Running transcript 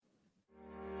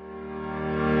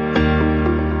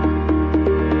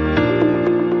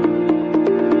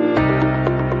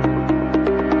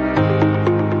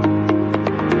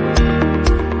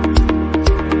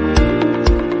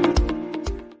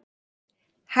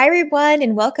Hi, everyone,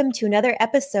 and welcome to another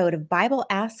episode of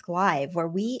BibleAsk Live, where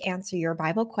we answer your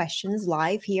Bible questions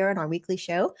live here on our weekly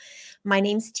show. My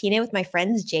name's Tina with my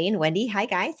friends Jay and Wendy. Hi,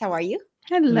 guys. How are you?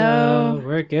 Hello.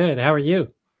 We're good. How are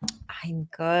you? I'm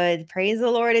good. Praise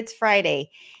the Lord. It's Friday.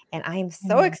 And I'm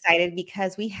so Amen. excited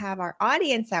because we have our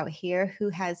audience out here who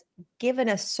has given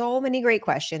us so many great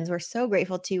questions. We're so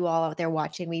grateful to you all out there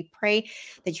watching. We pray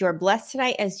that you are blessed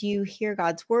tonight as you hear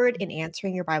God's word in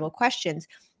answering your Bible questions.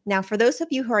 Now, for those of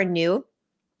you who are new,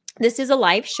 this is a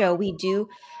live show. We do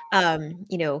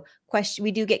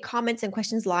we do get comments and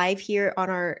questions live here on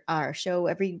our show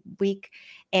every week.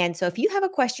 And so if you have a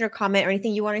question or comment or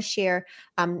anything you want to share,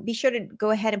 be sure to go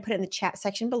ahead and put it in the chat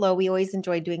section below. We always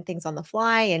enjoy doing things on the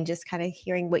fly and just kind of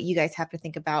hearing what you guys have to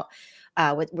think about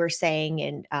what we're saying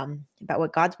and about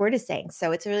what God's word is saying.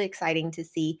 So it's really exciting to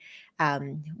see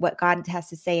what God has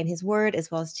to say in his word, as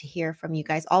well as to hear from you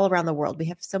guys all around the world. We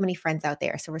have so many friends out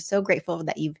there. So we're so grateful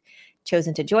that you've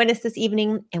chosen to join us this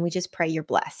evening, and we just pray you're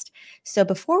blessed. So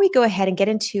before we go ahead and get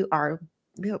into our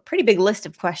pretty big list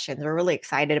of questions, we're really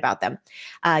excited about them.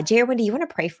 Jay or Wendy, you want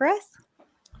to pray for us?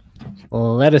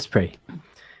 Well, let us pray.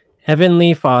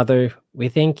 Heavenly Father, we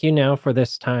thank you now for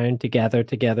this time to gather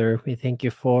together. We thank you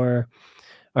for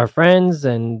our friends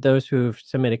and those who've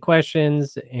submitted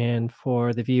questions and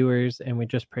for the viewers. And we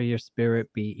just pray your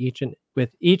spirit be with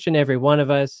each and every one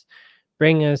of us.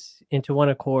 Bring us into one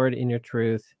accord in your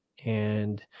truth,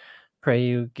 and pray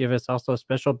you give us also a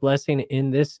special blessing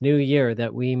in this new year,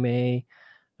 that we may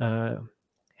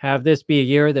have this be a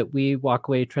year that we walk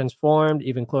away transformed,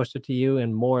 even closer to you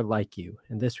and more like you.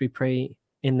 And this we pray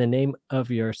in the name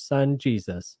of your Son,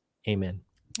 Jesus. Amen.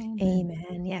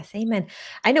 Amen. Yes, amen.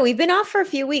 I know we've been off for a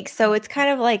few weeks, so it's kind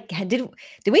of like, did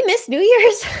we miss New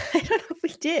Year's? I don't know if we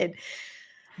did.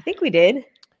 I think we did.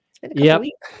 It's been a couple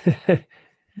weeks.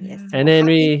 Yes. And then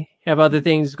we have other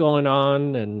things going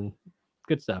on and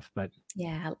good stuff, but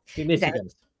yeah, we miss you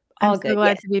guys. I'm so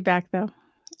glad to be back, though.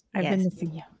 I've been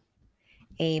missing you.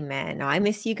 Amen. No, I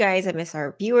miss you guys. I miss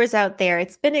our viewers out there.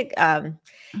 It's been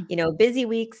busy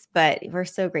weeks, but we're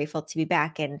so grateful to be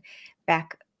back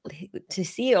to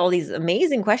see all these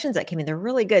amazing questions that came in. They're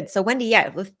really good. So Wendy,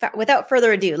 without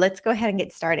further ado, let's go ahead and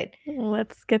get started.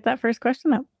 Let's get that first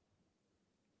question up.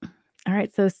 All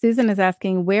right. So Susan is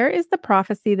asking, where is the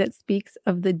prophecy that speaks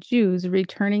of the Jews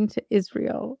returning to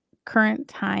Israel? Current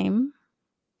time?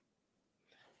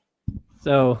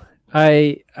 So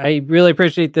I really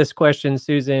appreciate this question,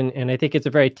 Susan, and I think it's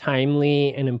a very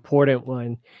timely and important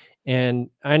one. And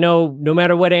I know no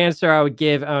matter what answer I would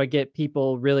give, I would get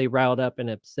people really riled up and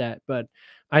upset. But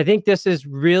I think this is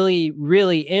really,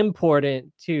 really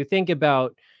important to think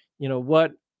about,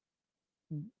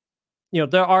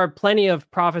 there are plenty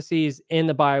of prophecies in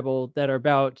the Bible that are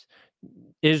about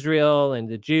Israel and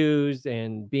the Jews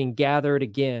and being gathered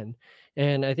again.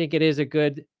 And I think it is a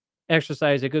good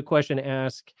exercise, a good question to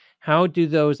ask. How do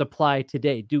those apply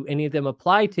today? Do any of them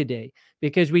apply today?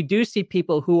 Because we do see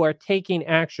people who are taking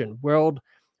action, world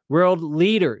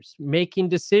leaders making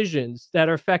decisions that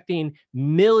are affecting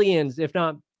millions, if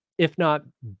not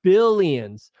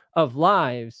billions of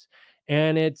lives.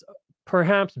 And it's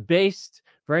perhaps based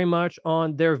very much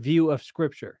on their view of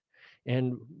Scripture.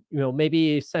 And,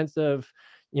 maybe a sense of,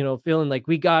 feeling like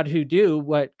we got to do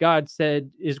what God said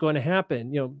is going to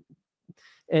happen,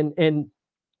 and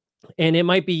it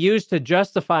might be used to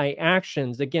justify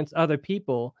actions against other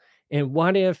people. And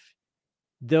what if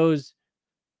those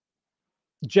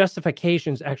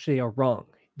justifications actually are wrong?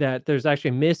 That there's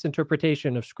actually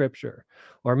misinterpretation of Scripture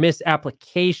or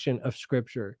misapplication of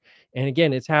Scripture. And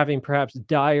again, it's having perhaps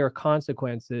dire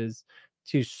consequences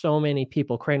to so many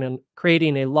people,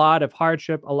 creating a lot of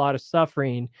hardship, a lot of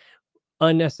suffering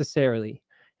unnecessarily.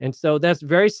 And so that's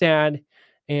very sad.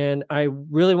 And I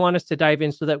really want us to dive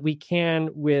in so that we can,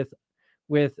 with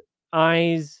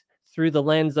eyes through the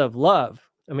lens of love.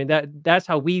 I mean, that's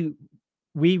how we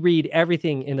read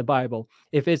everything in the Bible.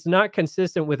 If it's not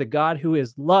consistent with a God who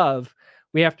is love,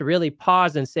 we have to really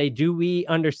pause and say, do we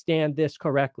understand this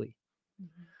correctly?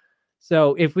 Mm-hmm.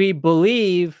 So if we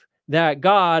believe that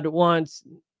God wants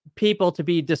people to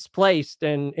be displaced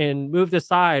and moved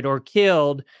aside or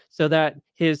killed so that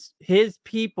his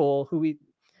people who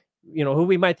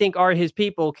we might think are his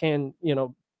people can,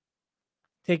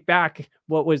 take back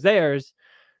what was theirs,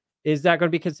 is that going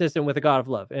to be consistent with a God of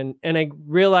love? And I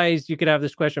realize you could have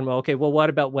this question, well, what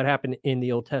about what happened in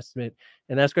the Old Testament?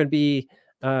 And that's going to be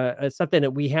something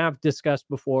that we have discussed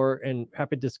before and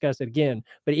happy to discuss it again.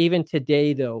 But even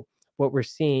today, though, what we're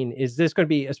seeing is this going to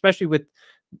be, especially with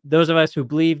those of us who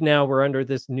believe now we're under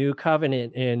this new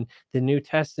covenant and the New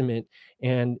Testament,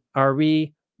 and are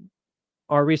we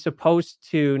are we supposed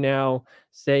to now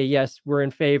say, yes, we're in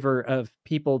favor of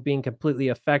people being completely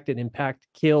affected, impacted,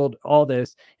 killed, all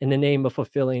this in the name of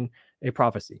fulfilling a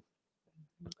prophecy?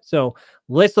 So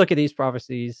let's look at these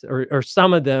prophecies, or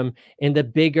some of them, in the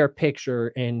bigger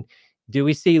picture. And do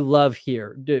we see love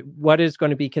here? What is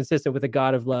going to be consistent with the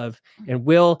God of love? And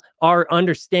will our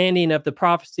understanding of the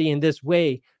prophecy in this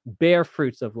way bear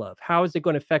fruits of love? How is it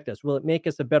going to affect us? Will it make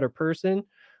us a better person?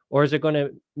 Or is it going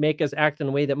to make us act in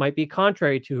a way that might be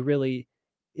contrary to who really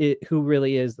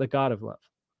is the God of love?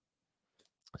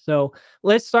 So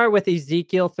let's start with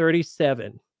Ezekiel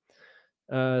 37,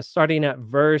 starting at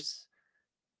verse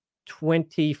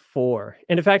 24.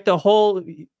 And in fact,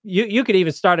 you could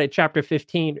even start at chapter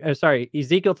 15,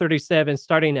 Ezekiel 37,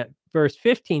 starting at verse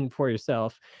 15 for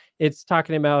yourself. It's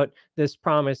talking about this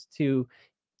promise to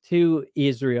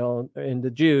Israel and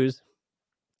the Jews.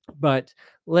 But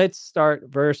let's start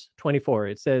verse 24.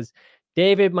 It says,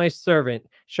 David, my servant,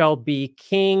 shall be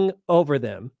king over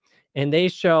them, and they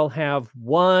shall have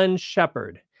one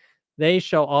shepherd. They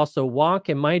shall also walk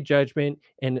in my judgment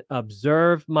and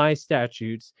observe my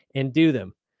statutes and do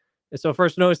them. And so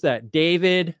first notice that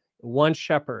David, one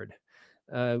shepherd.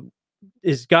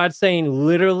 Is God saying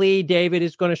literally David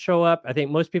is going to show up? I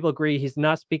think most people agree he's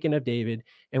not speaking of David.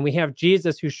 And we have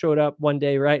Jesus who showed up one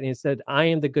day, right? And he said, I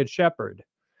am the good shepherd.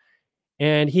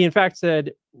 And he, in fact,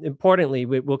 said, importantly,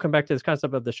 we'll come back to this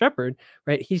concept of the shepherd,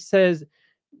 right? He says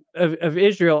of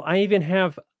Israel, I even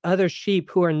have other sheep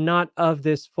who are not of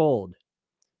this fold.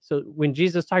 So when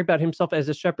Jesus talked about himself as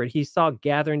a shepherd, he saw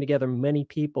gathering together many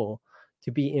people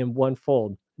to be in one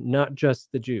fold, not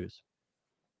just the Jews.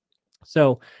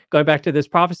 So going back to this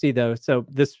prophecy, though,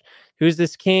 who's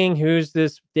this king? Who's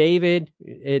this David?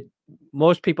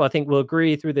 Most people, I think, will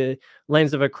agree through the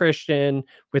lens of a Christian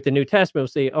with the New Testament will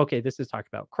say, okay, this is talking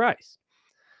about Christ.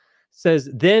 It says,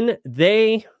 then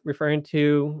they, referring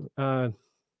to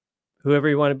whoever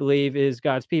you want to believe is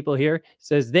God's people here,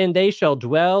 says, then they shall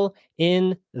dwell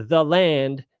in the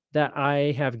land that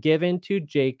I have given to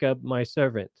Jacob, my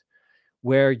servant,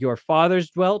 where your fathers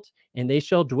dwelt, and they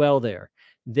shall dwell there.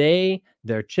 They,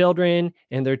 their children,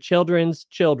 and their children's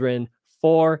children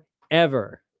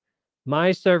forever.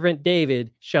 My servant David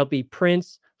shall be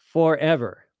prince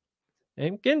forever.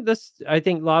 And again, I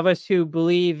think a lot of us who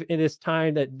believe in this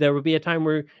time that there will be a time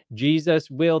where Jesus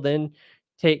will then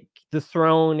take the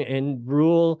throne and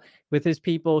rule with his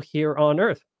people here on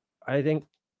earth. I think,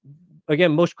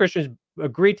 again, most Christians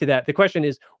agree to that. The question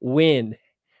is, when?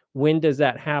 When does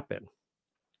that happen?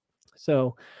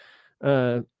 So,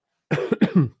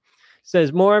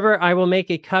 says, moreover, I will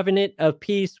make a covenant of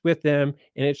peace with them,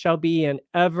 and it shall be an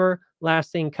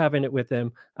everlasting covenant with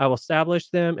them. I will establish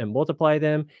them and multiply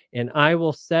them, and I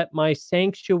will set my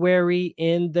sanctuary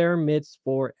in their midst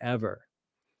forever.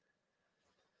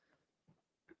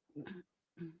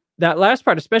 That last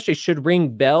part especially should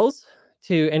ring bells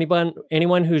to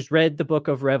anyone who's read the book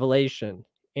of Revelation.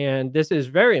 And this is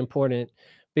very important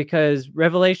because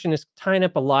Revelation is tying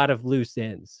up a lot of loose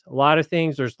ends, a lot of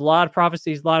things. There's a lot of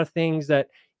prophecies, a lot of things that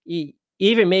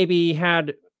even maybe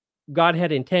God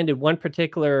had intended one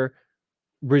particular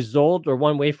result or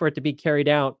one way for it to be carried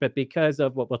out, but because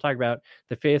of what we'll talk about,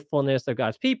 the faithfulness of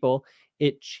God's people,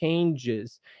 it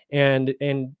changes.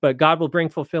 But God will bring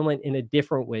fulfillment in a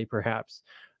different way, perhaps.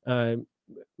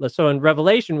 So in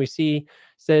Revelation, we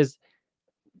says,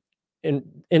 in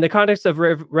the context of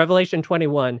Revelation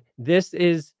 21, this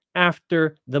is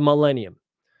after the millennium.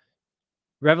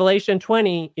 Revelation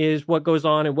 20 is what goes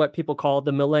on in what people call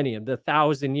the millennium, the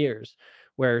 1,000 years,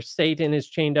 where Satan is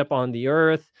chained up on the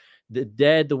earth. The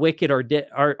dead, the wicked are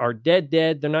dead.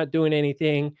 They're not doing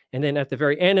anything. And then at the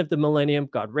very end of the millennium,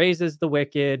 God raises the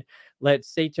wicked, lets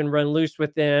Satan run loose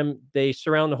with them. They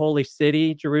surround the holy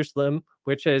city, Jerusalem,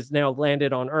 which has now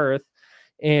landed on earth.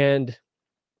 And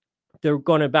they're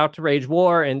about to wage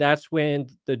war, and that's when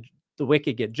the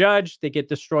wicked get judged. They get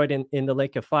destroyed in the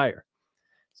lake of fire.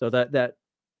 So that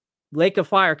lake of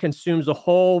fire consumes the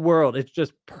whole world. It's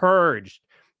just purged,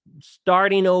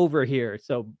 starting over here.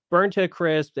 So burned to a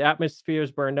crisp. The atmosphere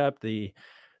is burned up. The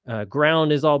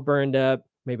ground is all burned up.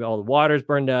 Maybe all the water is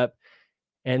burned up.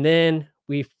 And then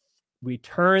we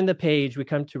turn the page. We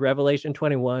come to Revelation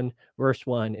 21, verse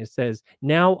 1. It says,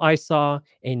 now I saw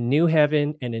a new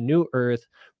heaven and a new earth,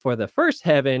 for the first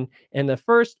heaven and the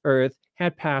first earth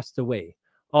had passed away.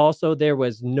 Also, there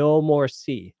was no more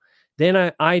sea.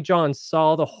 Then I, John,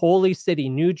 saw the holy city,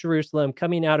 New Jerusalem,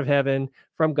 coming out of heaven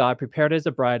from God, prepared as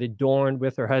a bride, adorned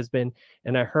with her husband.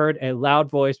 And I heard a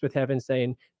loud voice with heaven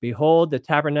saying, behold, the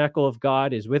tabernacle of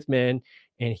God is with men,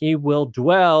 and he will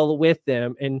dwell with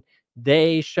them, and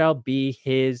they shall be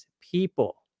his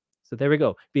people. So there we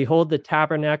go. Behold, the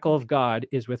tabernacle of God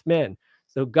is with men.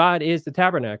 So God is the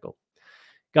tabernacle.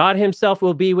 God himself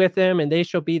will be with them, and they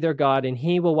shall be their God, and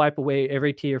he will wipe away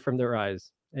every tear from their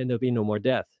eyes, and there'll be no more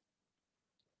death.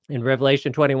 In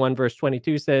Revelation 21, verse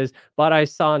 22 says, but I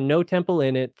saw no temple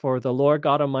in it, for the Lord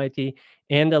God Almighty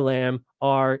and the Lamb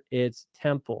are its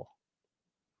temple.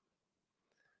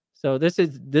 So this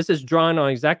is drawn on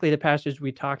exactly the passage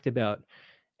we talked about.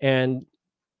 And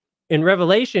in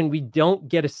Revelation, we don't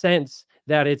get a sense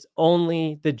that it's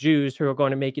only the Jews who are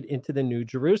going to make it into the New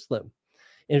Jerusalem.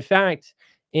 In fact,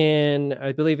 in,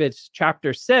 I believe it's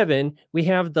chapter 7, we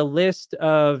have the list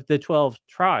of the 12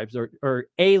 tribes, or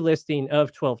a listing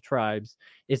of 12 tribes.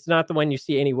 It's not the one you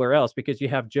see anywhere else, because you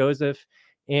have Joseph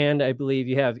and I believe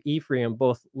you have Ephraim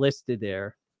both listed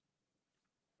there,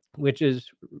 which is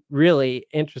really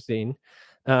interesting,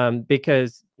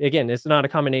 because, again, it's not a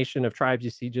combination of tribes you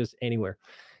see just anywhere.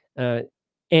 And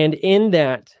in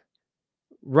that,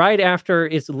 right after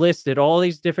it's listed, all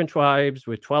these different tribes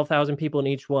with 12,000 people in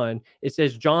each one, it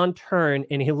says, John turned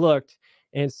and he looked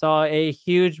and saw a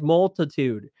huge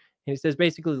multitude. And he says,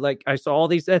 basically, like, I saw all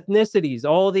these ethnicities,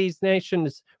 all these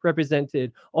nations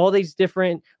represented, all these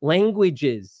different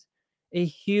languages, a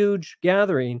huge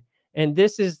gathering. And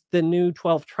this is the new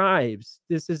 12 tribes.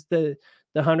 This is the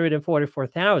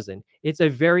 144,000. It's a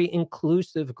very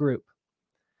inclusive group.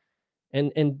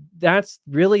 And that's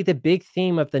really the big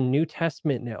theme of the New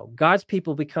Testament now. God's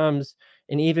people becomes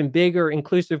an even bigger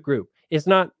inclusive group. It's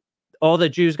not all the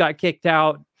Jews got kicked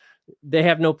out, they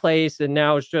have no place, and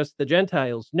now it's just the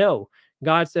Gentiles. No,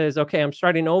 God says, okay, I'm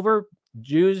starting over.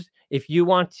 Jews, if you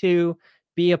want to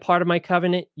be a part of my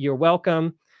covenant, you're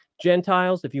welcome.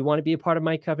 Gentiles, if you want to be a part of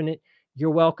my covenant,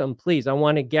 you're welcome. Please, I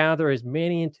want to gather as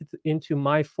many into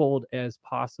my fold as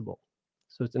possible.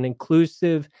 So it's an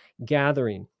inclusive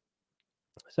gathering.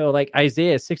 So like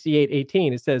Isaiah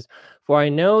 68:18, it says, for I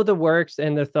know the works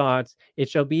and the thoughts, it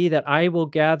shall be that I will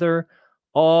gather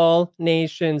all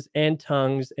nations and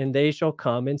tongues, and they shall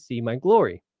come and see my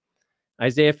glory.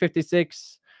 Isaiah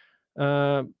 56,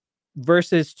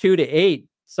 verses 2-8,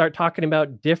 start talking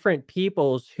about different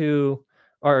peoples who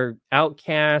are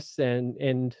outcasts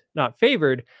and not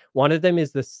favored. One of them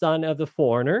is the son of the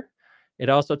foreigner. It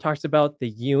also talks about the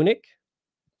eunuch.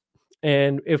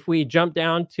 And if we jump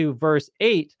down to verse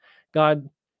 8, God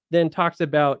then talks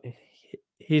about,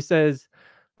 he says,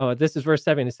 oh, this is verse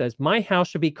 7. It says, my house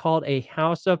shall be called a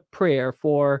house of prayer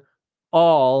for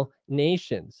all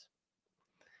nations.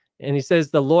 And he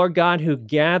says, the Lord God who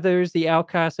gathers the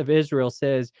outcasts of Israel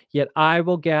says, yet I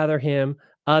will gather him,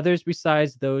 others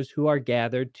besides those who are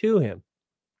gathered to him.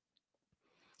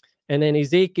 And then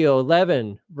Ezekiel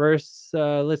 11, let's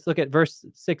look at verse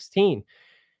 16.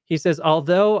 He says,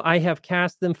 although I have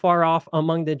cast them far off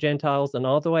among the Gentiles, and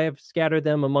although I have scattered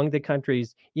them among the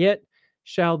countries, yet I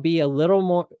shall be a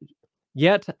little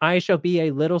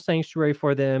sanctuary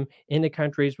for them in the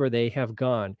countries where they have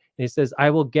gone. And he says, I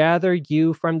will gather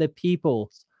you from the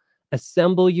peoples,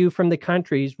 assemble you from the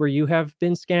countries where you have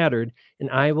been scattered, and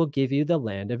I will give you the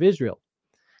land of Israel.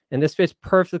 And this fits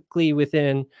perfectly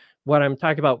within what I'm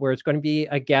talking about, where it's going to be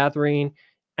a gathering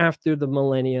after the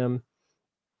millennium,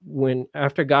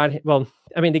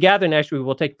 the gathering actually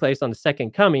will take place on the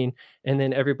second coming, and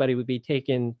then everybody would be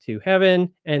taken to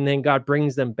heaven, and then God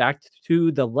brings them back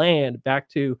to the land, back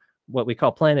to what we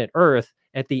call planet Earth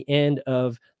at the end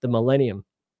of the millennium.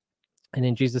 And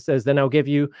then Jesus says, then I'll give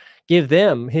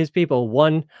them, his people,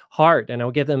 one heart, and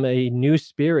I'll give them a new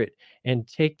spirit, and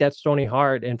take that stony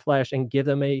heart and flesh and give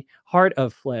them a heart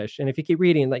of flesh. And if you keep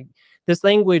reading, like, this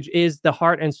language is the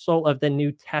heart and soul of the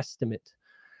New Testament.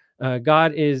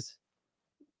 God is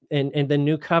in the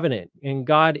new covenant, and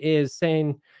God is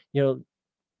saying,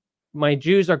 my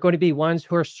Jews are going to be ones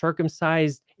who are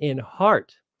circumcised in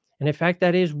heart. And in fact,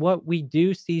 that is what we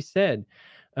do see said.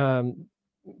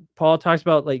 Paul talks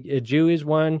about, like, a Jew is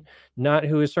one not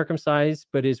who is circumcised,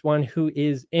 but is one who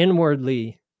is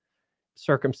inwardly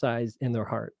circumcised in their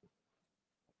heart.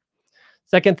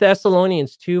 2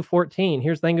 Thessalonians 2:14.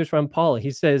 Here's language from Paul.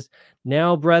 He says,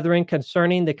 now, brethren,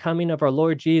 concerning the coming of our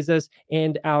Lord Jesus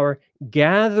and our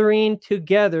gathering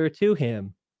together to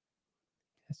him.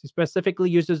 He specifically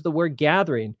uses the word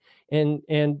gathering,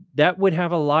 and that would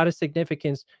have a lot of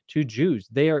significance to Jews.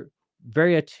 They are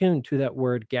very attuned to that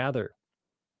word gather.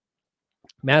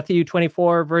 Matthew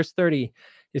 24, verse 30.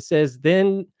 It says,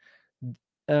 then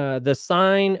the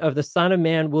sign of the Son of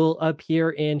Man will appear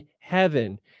in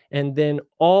heaven, and then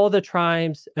all the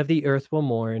tribes of the earth will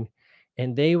mourn,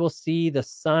 and they will see the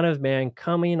Son of Man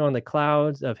coming on the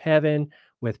clouds of heaven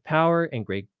with power and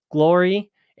great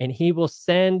glory. and he will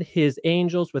send his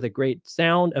angels with a great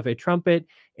sound of a trumpet,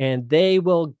 and they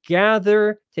will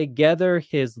gather together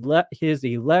his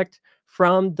elect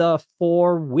from the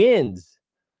four winds,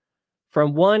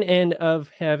 from one end of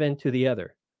heaven to the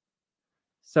other.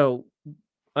 So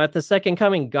at the second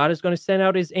coming, God is going to send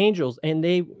out his angels, and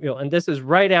and this is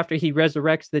right after he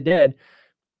resurrects the dead.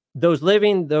 Those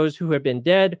living, those who have been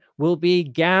dead, will be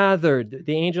gathered.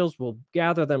 The angels will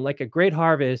gather them like a great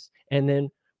harvest and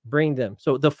then bring them.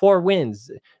 So the four winds,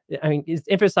 I mean, it's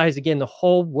emphasized again the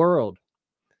whole world.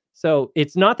 So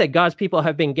it's not that God's people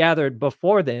have been gathered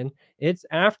before then, it's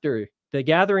after. The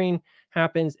gathering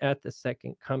happens at the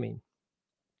second coming.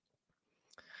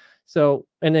 So,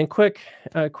 and then quick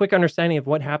understanding of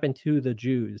what happened to the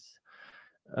Jews.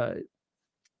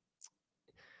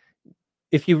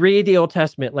 If you read the Old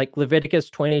Testament, like Leviticus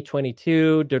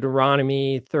 20:22,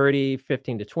 Deuteronomy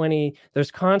 30:15-20,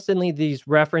 there's constantly these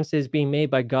references being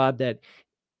made by God that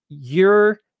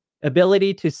your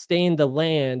ability to stay in the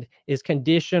land is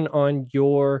conditioned on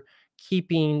your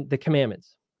keeping the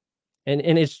commandments. And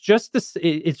it's just this,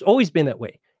 it's always been that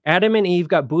way. Adam and Eve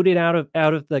got booted out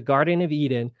of the Garden of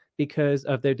Eden because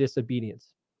of their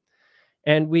disobedience.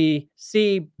 And we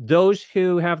see those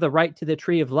who have the right to the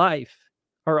tree of life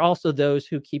are also those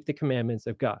who keep the commandments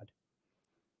of God.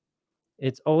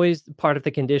 It's always part of the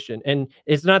condition. And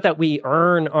it's not that we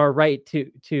earn our right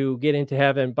to get into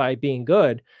heaven by being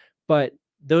good, but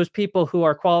those people who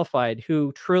are qualified,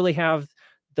 who truly have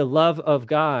the love of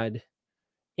God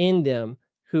in them,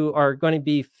 who are going to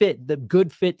be fit, the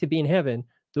good fit to be in heaven,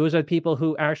 those are people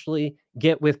who actually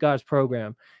get with God's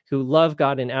program, who love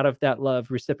God, and out of that love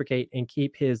reciprocate and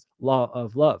keep his law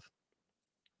of love,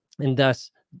 and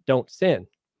thus don't sin.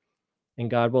 And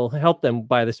God will help them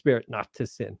by the Spirit not to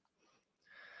sin.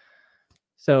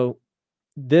 So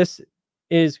this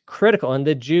is critical. And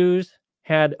the Jews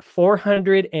had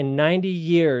 490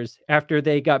 years after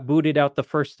they got booted out the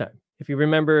first time. If you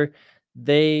remember,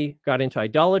 they got into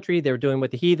idolatry. They were doing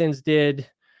what the heathens did.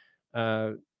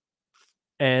 And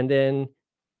then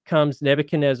comes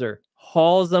Nebuchadnezzar,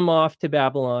 hauls them off to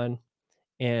Babylon,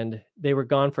 and they were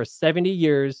gone for 70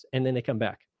 years, and then they come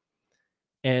back.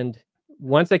 And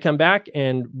once they come back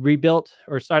and rebuilt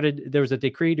or started, there was a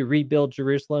decree to rebuild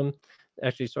Jerusalem,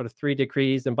 actually sort of 3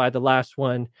 decrees. And by the last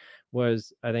one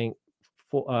was, I think,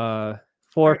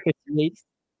 458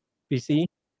 BC.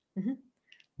 Mm-hmm.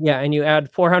 Yeah, and you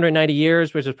add 490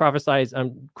 years, which is prophesied.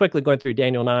 I'm quickly going through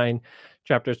Daniel 9,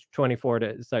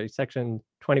 section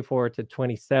 24 to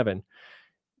 27.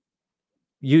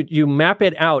 You map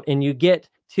it out, and you get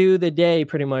to the day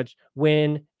pretty much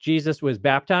when Jesus was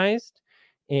baptized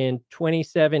in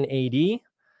 27 AD.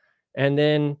 And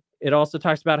then it also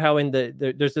talks about how in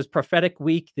there's this prophetic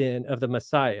week then of the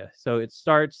Messiah. So it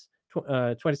starts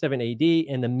 27 AD.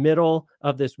 In the middle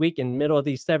of this week, in the middle of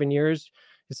these 7 years,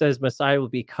 it says Messiah will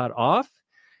be cut off.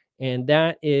 And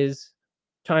that is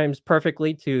times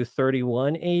perfectly to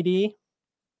 31 AD.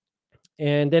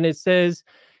 And then it says,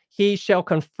 he shall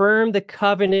confirm the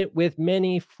covenant with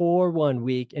many for 1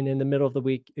 week. And in the middle of the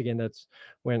week, again, that's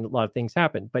when a lot of things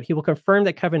happen. But he will confirm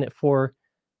the covenant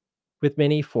with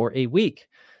many for a week.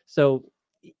 So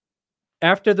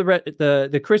after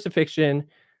the crucifixion,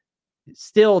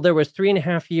 still there was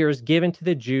 3.5 years given to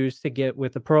the Jews to get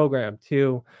with the program,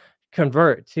 to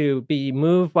convert, to be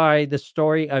moved by the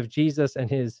story of Jesus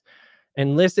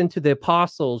and listen to the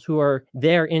apostles who are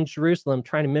there in Jerusalem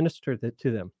trying to minister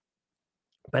to them.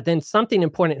 But then something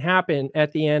important happened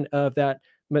at the end of that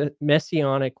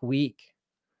messianic week.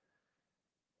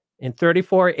 In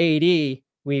 34 AD,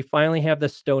 we finally have the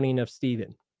stoning of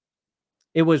Stephen.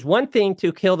 It was one thing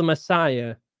to kill the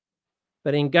Messiah,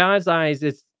 but in God's eyes,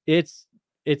 it's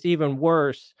even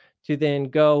worse to then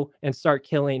go and start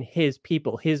killing his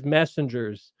people, his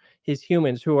messengers, his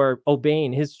humans who are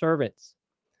obeying his servants.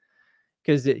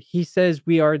 Because he says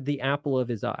we are the apple of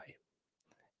his eye.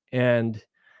 And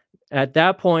at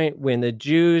that point, when the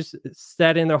Jews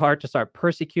set in their heart to start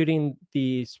persecuting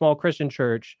the small Christian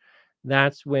church,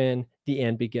 that's when the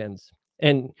end begins.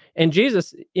 And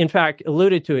Jesus, in fact,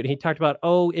 alluded to it. He talked about,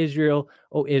 oh, Israel,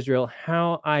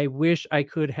 how I wish I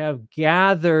could have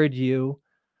gathered you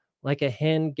like a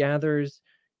hen gathers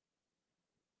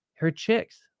her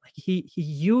chicks. Like he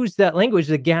used that language,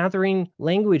 the gathering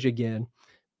language again.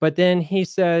 But then he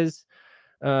says,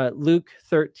 Luke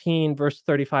 13, verse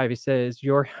 35, he says,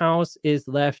 your house is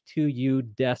left to you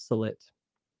desolate.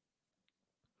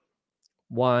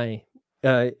 Why?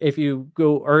 If you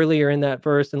go earlier in that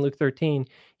verse in Luke 13,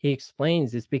 he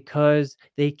explains it's because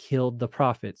they killed the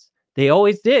prophets. They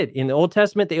always did. In the Old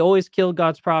Testament, they always killed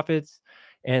God's prophets.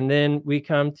 And then we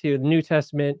come to the New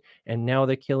Testament, and now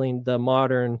they're killing the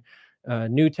modern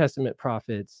New Testament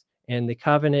prophets, and the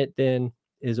covenant then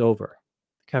is over,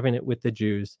 covenant with the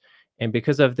Jews. And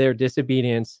because of their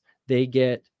disobedience, they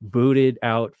get booted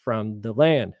out from the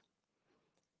land.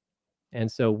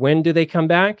 And so when do they come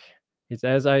back? It's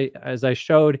as I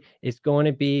showed, it's going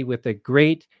to be with a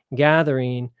great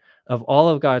gathering of all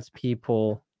of God's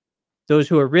people, those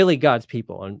who are really God's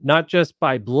people, and not just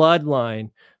by bloodline,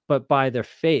 but by their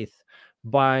faith,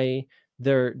 by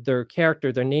their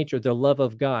character, their nature, their love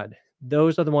of God.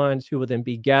 Those are the ones who will then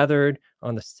be gathered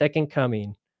on the second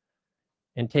coming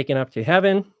and taken up to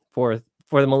heaven for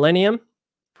the millennium,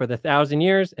 for the 1,000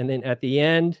 years, and then at the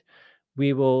end,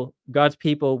 God's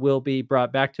people will be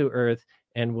brought back to earth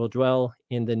and will dwell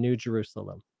in the New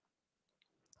Jerusalem.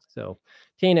 So,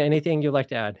 Tina, anything you'd like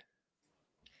to add?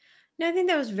 No, I think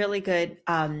that was really good.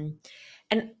 And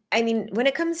I mean, when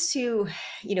it comes to,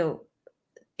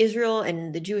 Israel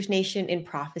and the Jewish nation in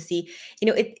prophecy,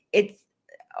 it's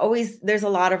always, there's a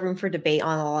lot of room for debate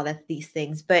on a lot of these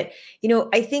things. But,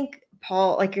 I think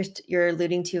Paul, like you're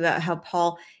alluding to about how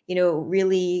Paul,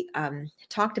 really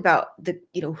talked about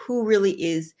who really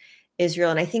is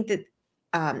Israel. And I think that,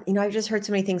 I've just heard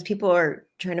so many things. People are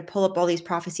trying to pull up all these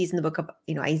prophecies in the book of,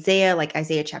 Isaiah, like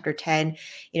Isaiah chapter 10,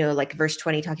 like verse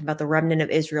 20, talking about the remnant of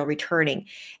Israel returning.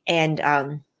 And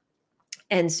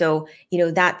so,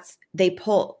 that's,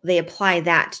 they apply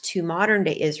that to modern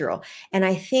day Israel. And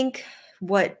I think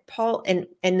what Paul, and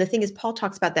the thing is, Paul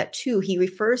talks about that too. He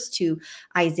refers to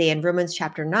Isaiah in Romans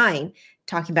chapter 9,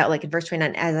 talking about, like in verse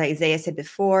 29, as Isaiah said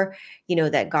before,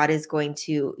 that God is going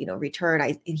to,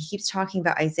 return. He keeps talking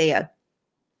about Isaiah.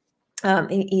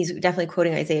 He's definitely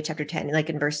quoting Isaiah chapter 10, like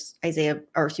in Romans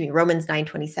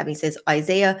 9:27, he says,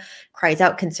 Isaiah cries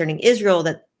out concerning Israel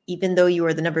that even though you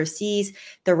are the number of seas,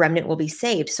 the remnant will be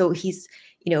saved. So he's,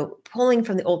 pulling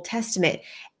from the Old Testament.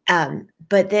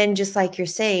 But then, just like you're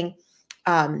saying,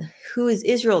 who is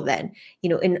Israel then?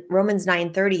 In Romans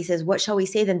 9:30, he says, what shall we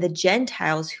say then? The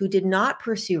Gentiles who did not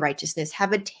pursue righteousness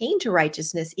have attained to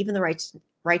righteousness, even the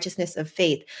righteousness of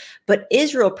faith. But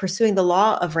Israel, pursuing the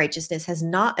law of righteousness, has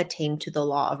not attained to the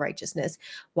law of righteousness.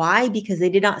 Why? Because they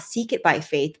did not seek it by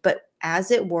faith, but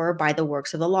as it were by the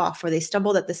works of the law. For they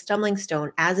stumbled at the stumbling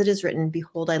stone, as it is written,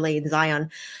 behold, I lay in Zion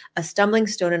a stumbling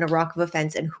stone and a rock of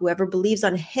offense, and whoever believes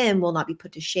on him will not be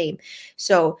put to shame.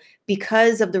 So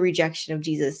because of the rejection of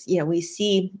Jesus, we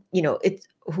see, it's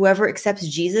whoever accepts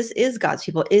Jesus is God's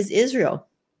people, is Israel.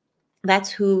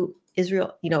 That's who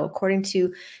Israel, according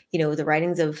to, the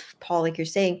writings of Paul, like you're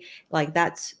saying, like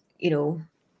that's, the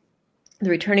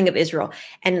returning of Israel.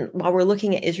 And while we're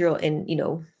looking at Israel in,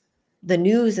 the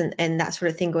news and that sort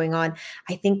of thing going on,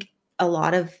 I think a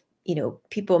lot of,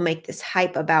 people make this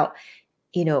hype about,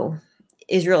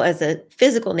 Israel as a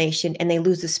physical nation, and they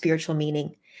lose the spiritual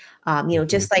meaning.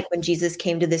 Just like when Jesus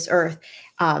came to this earth,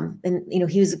 and,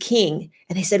 he was a king,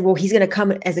 and they said, well, he's going to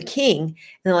come as a king. And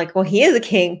they're like, well, he is a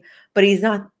king, but it's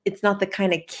not the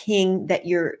kind of king that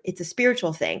it's a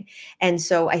spiritual thing. And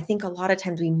so I think a lot of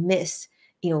times we miss,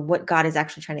 what God is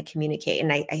actually trying to communicate.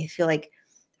 And I feel like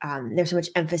there's so much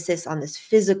emphasis on this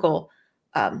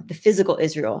the physical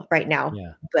Israel right now,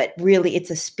 but really it's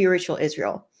a spiritual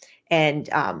Israel. And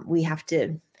we have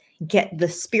to get the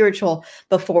spiritual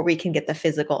before we can get the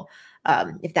physical,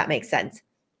 if that makes sense.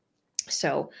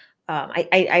 So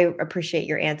I appreciate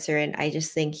your answer. And I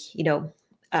just think,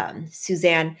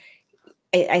 Suzanne,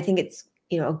 I think it's,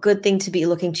 a good thing to be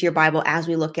looking to your Bible as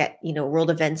we look at,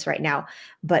 world events right now,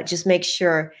 but just make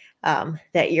sure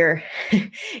that you're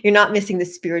not missing the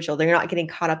spiritual. They're not getting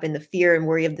caught up in the fear and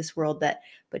worry of this world,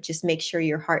 but just make sure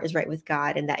your heart is right with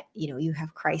God, and that, you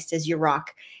have Christ as your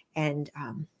rock, and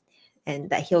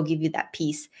that he'll give you that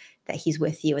peace, that he's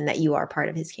with you, and that you are part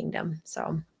of his kingdom. So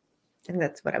I think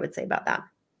that's what I would say about that.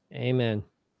 Amen.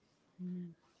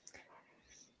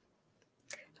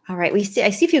 All right. I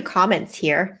see a few comments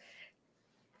here,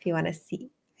 if you want to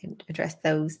see and address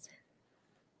those.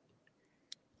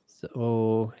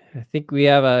 So I think we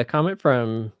have a comment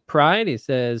from Pride. He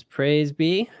says, praise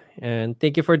be, and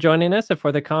thank you for joining us and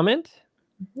for the comment.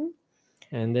 Mm-hmm.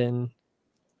 And then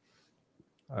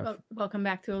welcome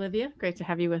back to Olivia. Great to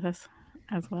have you with us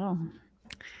as well.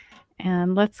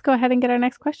 And let's go ahead and get our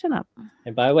next question up.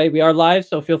 And by the way, we are live,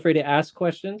 so feel free to ask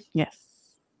questions. Yes.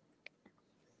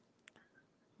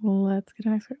 Let's get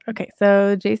our next question. Okay,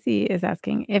 so JC is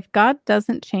asking, if God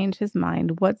doesn't change his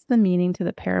mind, what's the meaning to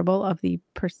the parable of the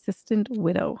persistent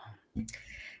widow?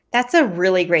 That's a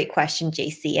really great question,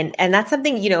 JC. And that's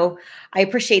something, I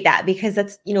appreciate that because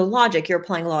that's, logic. You're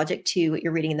applying logic to what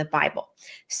you're reading in the Bible.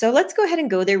 So let's go ahead and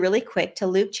go there really quick to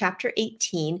Luke chapter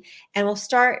 18. And we'll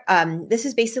start, this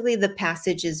is basically the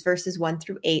passages, verses 1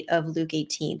 through 8 of Luke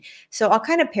 18. So I'll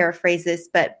kind of paraphrase this,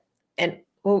 and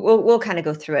we'll kind of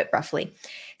go through it roughly. It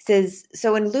says,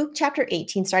 so in Luke chapter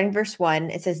 18, starting verse 1,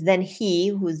 it says, then he,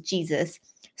 who is Jesus,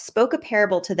 spoke a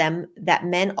parable to them that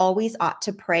men always ought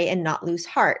to pray and not lose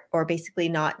heart, or basically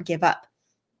not give up.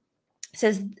 It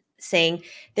says, saying,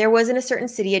 there was in a certain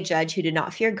city a judge who did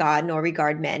not fear God nor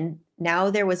regard men. Now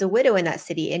there was a widow in that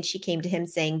city, and she came to him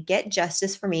saying, get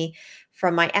justice for me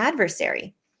from my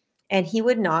adversary. And he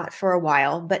would not for a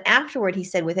while, but afterward he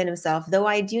said within himself, though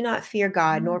I do not fear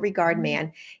God nor regard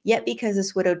man, yet because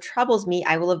this widow troubles me,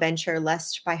 I will avenge her,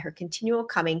 lest by her continual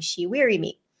coming she weary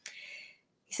me.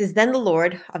 He says, then the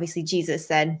Lord, obviously Jesus,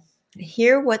 said,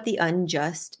 hear what the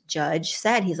unjust judge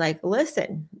said. He's like,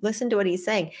 listen to what he's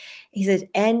saying. He says,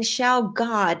 and shall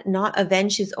God not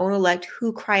avenge his own elect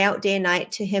who cry out day and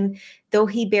night to him, though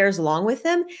he bears long with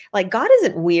them? Like, God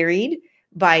isn't wearied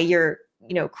by your,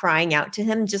 crying out to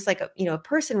him, just like a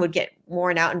person would get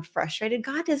worn out and frustrated.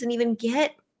 God doesn't even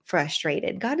get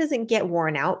frustrated. God doesn't get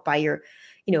worn out by your,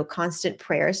 constant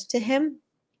prayers to him.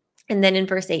 And then in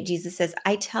verse 8, Jesus says,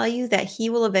 I tell you that he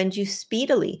will avenge you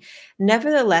speedily.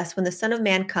 Nevertheless, when the Son of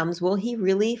Man comes, will he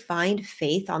really find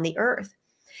faith on the earth?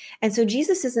 And so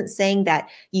Jesus isn't saying that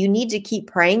you need to keep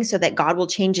praying so that God will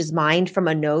change his mind from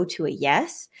a no to a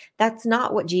yes. That's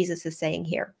not what Jesus is saying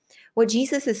here. What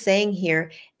Jesus is saying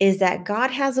here is that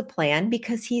God has a plan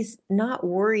because he's not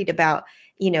worried about,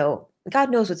 God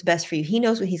knows what's best for you. He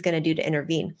knows what he's going to do to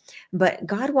intervene. But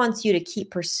God wants you to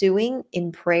keep pursuing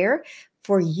in prayer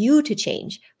for you to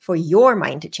change, for your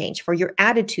mind to change, for your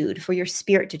attitude, for your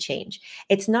spirit to change.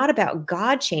 It's not about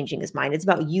God changing his mind. It's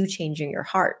about you changing your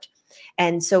heart.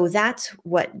 And so that's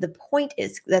what the point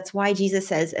is. That's why Jesus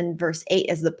says in verse 8,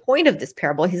 as the point of this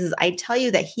parable, he says, I tell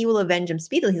you that he will avenge him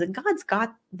speedily. He's like, God's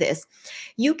got this.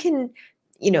 You can,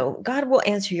 God will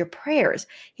answer your prayers.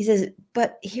 He says,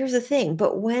 but here's the thing.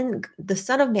 But when the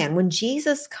Son of Man, when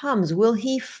Jesus comes, will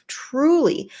he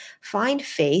truly find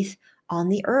faith on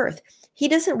the earth? He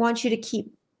doesn't want you to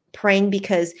keep praying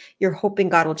because you're hoping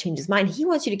God will change his mind. He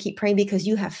wants you to keep praying because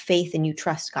you have faith and you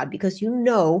trust God, because you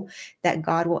know that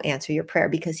God will answer your prayer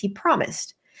because he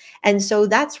promised. And so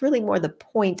that's really more the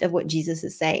point of what Jesus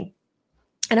is saying.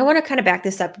 And I want to kind of back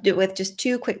this up with just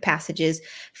two quick passages.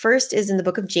 First is in the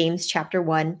book of James, chapter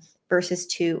 1, verses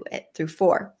 2 through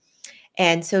 4.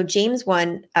 And so James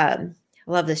 1, I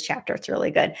love this chapter. It's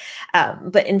really good.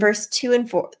 But in verse 2 and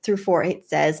 4 through 4, it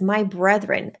says, my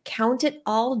brethren, count it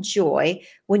all joy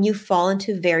when you fall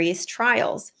into various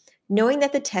trials, knowing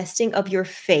that the testing of your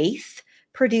faith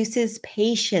produces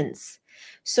patience.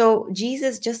 So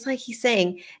Jesus, just like he's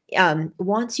saying,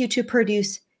 wants you to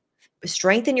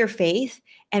strengthen your faith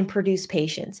and produce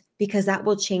patience, because that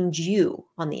will change you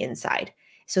on the inside,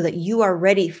 so that you are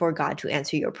ready for God to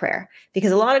answer your prayer.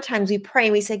 Because a lot of times we pray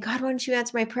and we say, God, why don't you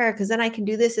answer my prayer? Because then I can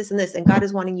do this, this, and this. And God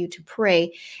is wanting you to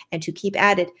pray and to keep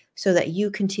at it so that you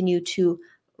continue to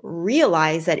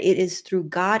realize that it is through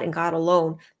God and God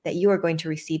alone that you are going to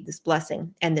receive this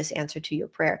blessing and this answer to your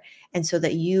prayer. And so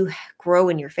that you grow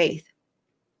in your faith.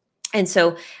 And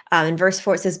so in verse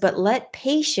 4, it says, but let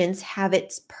patience have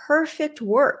its perfect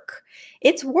work.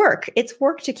 It's work. It's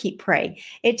work to keep praying.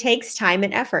 It takes time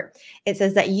and effort. It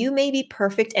says that you may be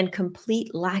perfect and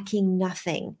complete, lacking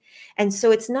nothing. And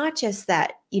so it's not just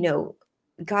that,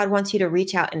 God wants you to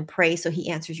reach out and pray so he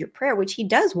answers your prayer, which he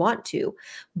does want to.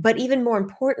 But even more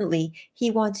importantly,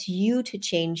 he wants you to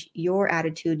change your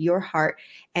attitude, your heart,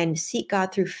 and seek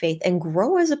God through faith and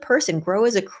grow as a person, grow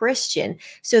as a Christian,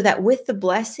 so that with the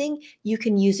blessing, you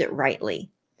can use it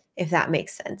rightly, if that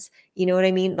makes sense. You know what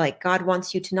I mean? Like, God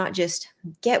wants you to not just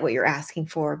get what you're asking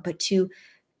for, but to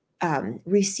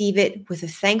receive it with a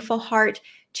thankful heart,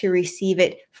 to receive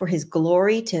it for his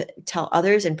glory, to tell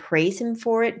others and praise him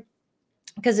for it.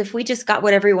 Because if we just got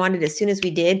whatever we wanted as soon as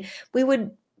we did, we would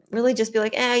really just be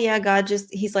like, yeah, God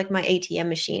he's like my ATM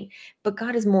machine. But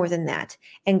God is more than that.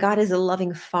 And God is a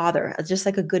loving father. Just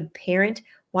like a good parent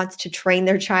wants to train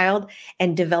their child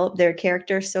and develop their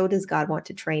character, so does God want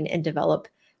to train and develop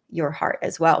your heart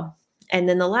as well. And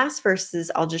then the last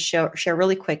verses I'll just share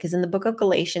really quick is in the book of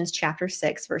Galatians, chapter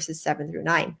 6, verses 7 through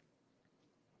 9.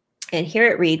 And here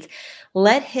it reads,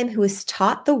 let him who is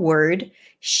taught the word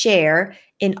share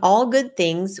in all good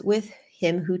things with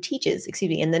him who teaches.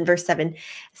 And then verse 7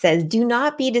 says, do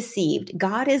not be deceived.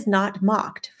 God is not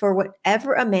mocked. For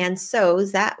whatever a man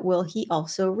sows, that will he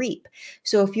also reap.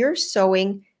 So if you're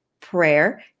sowing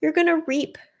prayer, you're going to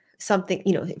reap something,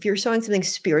 if you're sowing something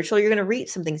spiritual, you're going to reap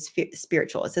something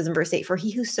spiritual. It says in verse 8, for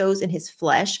he who sows in his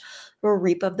flesh will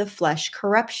reap of the flesh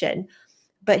corruption,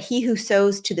 but he who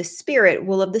sows to the Spirit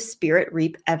will of the Spirit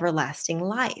reap everlasting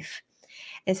life.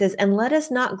 It says, and let us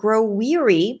not grow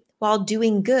weary while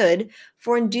doing good,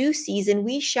 for in due season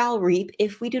we shall reap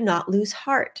if we do not lose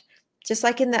heart. Just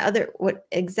like in the other,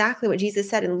 exactly what Jesus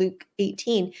said in Luke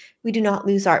 18, we do not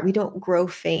lose heart. We don't grow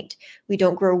faint. We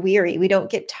don't grow weary. We don't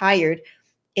get tired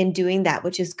in doing that,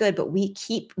 which is good, but we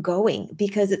keep going,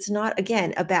 because it's not,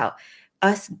 again, about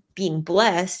us being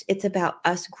blessed. It's about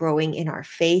us growing in our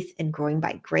faith and growing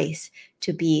by grace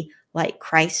to be like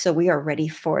Christ. So we are ready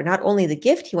for not only the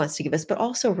gift he wants to give us, but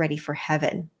also ready for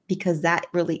heaven, because that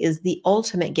really is the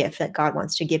ultimate gift that God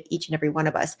wants to give each and every one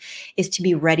of us, is to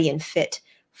be ready and fit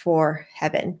for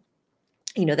heaven,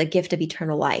 the gift of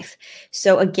eternal life.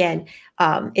 So again,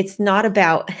 it's not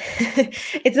about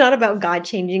it's not about God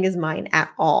changing his mind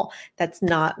at all. That's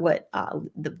not what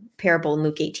the parable in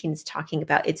Luke 18 is talking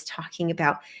about. It's talking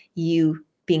about you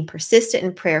being persistent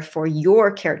in prayer for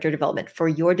your character development, for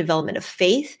your development of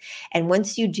faith. And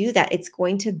once you do that, it's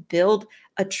going to build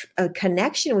a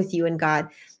connection with you and God,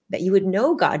 that you would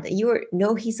know God, that you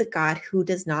know he's a God who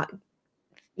does not,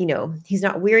 he's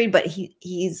not weary, but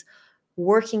he's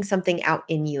working something out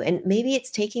in you. And maybe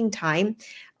it's taking time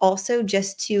also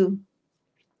just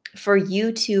for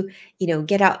you to,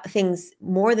 get out things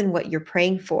more than what you're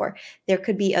praying for. There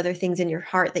could be other things in your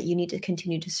heart that you need to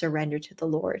continue to surrender to the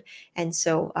Lord. And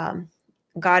so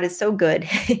God is so good.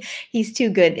 He's too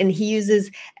good. And he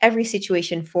uses every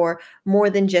situation for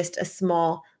more than just a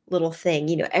small little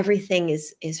thing. Everything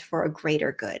is for a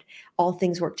greater good. All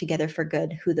things work together for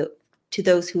good, to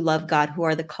those who love God, who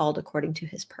are the called according to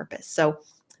his purpose. So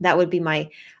that would be my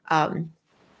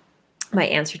my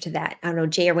answer to that. I don't know,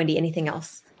 Jay or Wendy, anything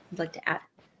else you'd like to add?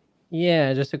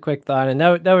 Yeah, just a quick thought, and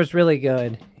that was really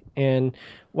good. And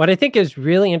what I think is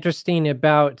really interesting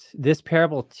about this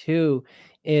parable too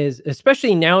is,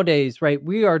 especially nowadays, right?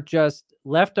 We are just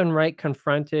left and right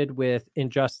confronted with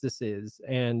injustices,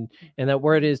 and that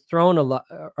word is thrown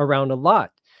around a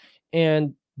lot.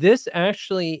 And this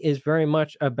actually is very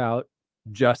much about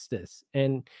justice.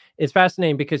 And it's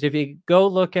fascinating because if you go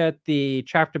look at the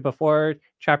chapter before,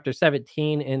 chapter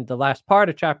 17, and the last part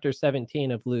of chapter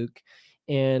 17 of Luke,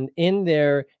 and in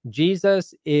there,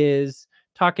 Jesus is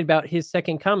talking about his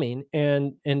second coming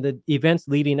and the events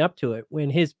leading up to it, when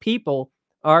his people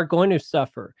are going to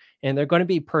suffer and they're going to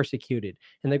be persecuted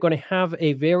and they're going to have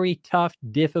a very tough,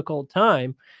 difficult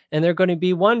time. And they're going to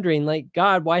be wondering, like,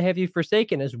 God, why have you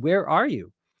forsaken us? Where are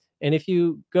you? And if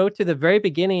you go to the very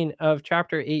beginning of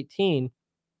chapter 18,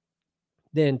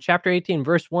 then chapter 18,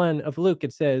 verse 1 of Luke,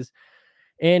 it says,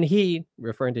 and he,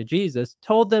 referring to Jesus,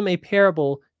 told them a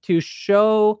parable to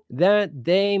show that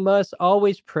they must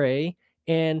always pray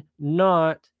and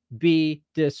not be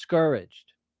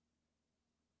discouraged.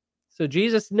 So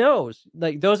Jesus knows,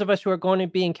 like, those of us who are going to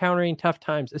be encountering tough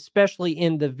times, especially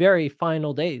in the very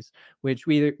final days, which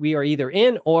we are either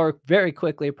in or very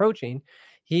quickly approaching.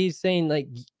 He's saying, like,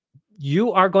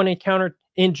 you are going to encounter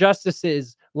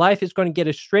injustices. Life is going to get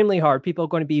extremely hard. People are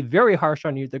going to be very harsh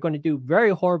on you. They're going to do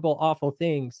very horrible, awful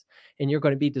things, and you're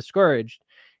going to be discouraged.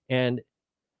 And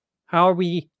how are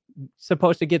we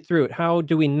supposed to get through it? How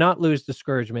do we not lose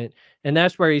discouragement? And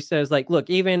that's where he says, like,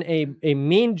 look, even a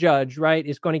mean judge, right,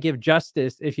 is going to give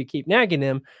justice if you keep nagging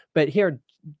him. But here,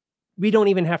 we don't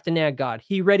even have to nag God.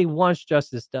 He already wants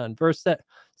justice done. Verse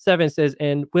 7 says,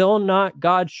 and will not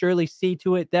God surely see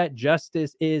to it that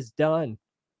justice is done?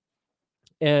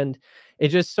 And it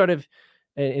just sort of,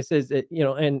 it says,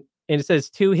 and it says,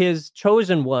 to his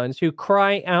chosen ones who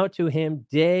cry out to him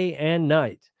day and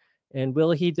night, and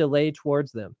will he delay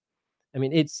towards them? I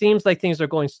mean, it seems like things are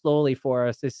going slowly for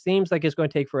us. It seems like it's going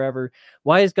to take forever.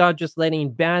 Why is God just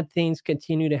letting bad things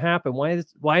continue to happen? Why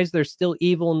is there still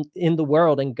evil in the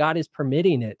world and God is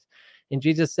permitting it? And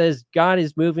Jesus says God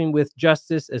is moving with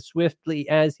justice as swiftly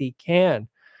as he can.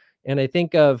 And I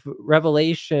think of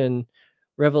Revelation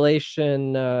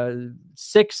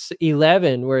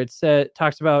 6:11, where it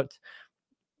talks about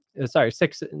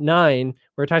 6:9,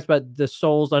 where it talks about the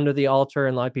souls under the altar,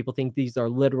 and a lot of people think these are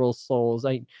literal souls.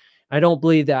 I don't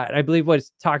believe that. I believe what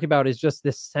it's talking about is just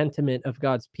this sentiment of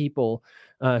God's people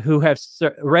who have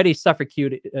already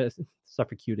suffocated.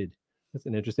 That's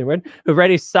an interesting word. Who've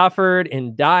already suffered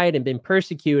and died and been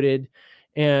persecuted,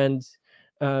 and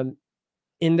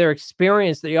in their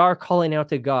experience, they are calling out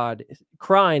to God,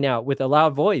 crying out with a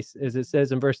loud voice, as it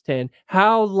says in verse 10,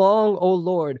 how long, O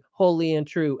Lord, holy and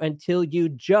true, until you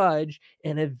judge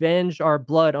and avenge our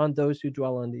blood on those who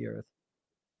dwell on the earth?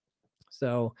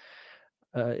 So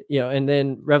And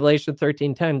then Revelation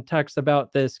 13:10 talks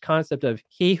about this concept of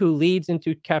he who leads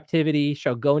into captivity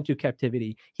shall go into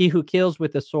captivity. He who kills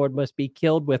with the sword must be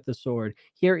killed with the sword.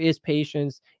 Here is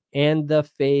patience and the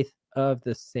faith of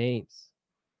the saints.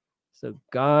 So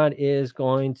God is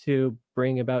going to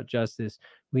bring about justice.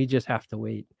 We just have to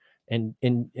wait. And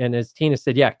as Tina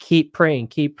said, yeah, keep praying,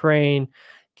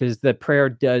 because the prayer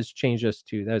does change us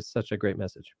too. That's such a great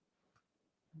message.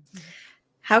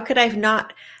 How could I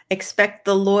not expect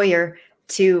the lawyer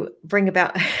to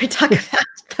talk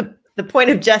about the point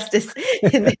of justice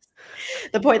in this,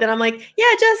 the point that I'm like,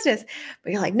 yeah, justice.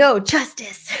 But you're like, no,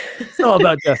 justice. It's all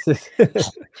about justice.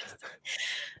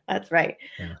 That's right.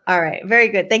 Yeah. All right. Very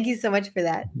good. Thank you so much for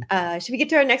that. Should we get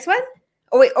to our next one?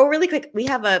 Oh, wait. Oh, really quick. We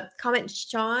have a comment,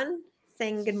 Sean,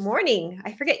 saying good morning.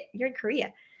 I forget you're in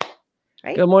Korea,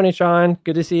 right? Good morning, Sean.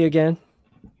 Good to see you again.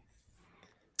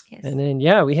 Yes. And then,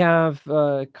 yeah, we have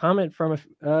a comment from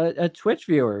a Twitch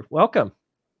viewer. Welcome.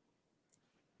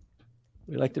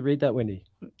 We'd like to read that, Wendy.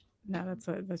 No, that's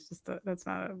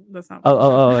not. Oh,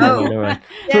 Oh. never mind.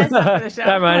 Yes.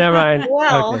 Never mind.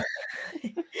 Well,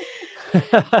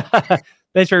 Okay.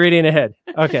 Thanks for reading ahead.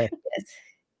 Okay. yes.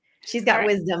 She's got All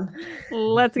right. wisdom.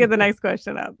 Let's get the next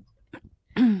question up.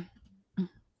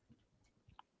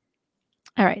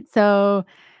 All right. So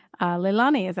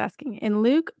Leilani is asking, in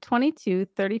Luke 22,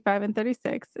 35 and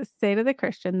 36, say to the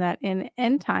Christian that in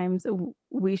end times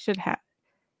we should have.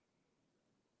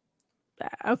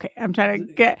 Okay, I'm trying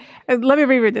to get, let me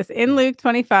reread this. In Luke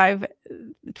 22,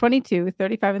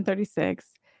 35 and 36,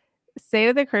 say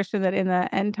to the Christian that in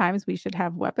the end times we should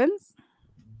have weapons.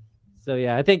 So,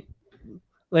 yeah, I think,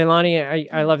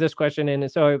 Leilani, I love this question. And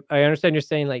so I understand you're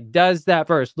saying, like, does that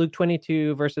verse, Luke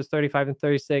 22, verses 35 and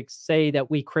 36, say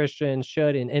that we Christians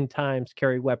should in end times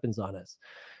carry weapons on us?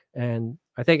 And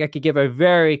I think I could give a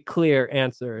very clear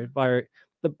answer.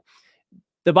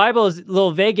 The Bible is a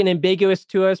little vague and ambiguous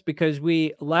to us because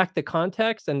we lack the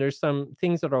context, and there's some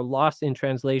things that are lost in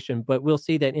translation, but we'll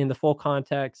see that in the full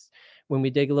context, when we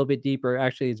dig a little bit deeper,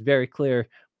 actually it's very clear.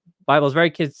 Bible is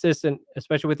very consistent,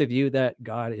 especially with the view that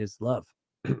God is love.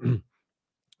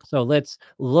 So let's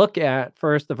look at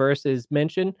first the verses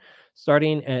mentioned,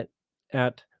 starting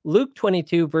at Luke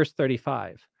 22, verse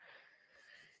 35.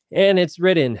 And it's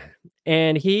written,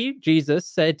 and he, Jesus,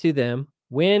 said to them,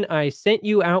 when I sent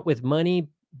you out with money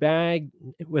bag,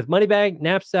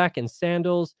 knapsack, and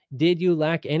sandals, did you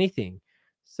lack anything?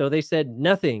 So they said,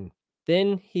 nothing.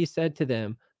 Then he said to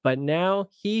them, but now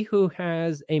he who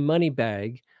has a money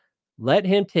bag, let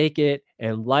him take it,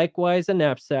 and likewise a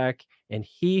knapsack, and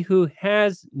he who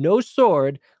has no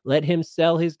sword, let him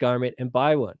sell his garment and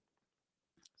buy one.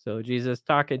 So Jesus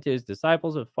talking to his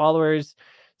disciples and followers,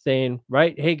 saying,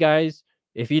 right, hey guys,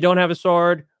 if you don't have a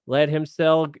sword, let him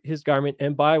sell his garment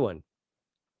and buy one.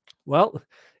 Well,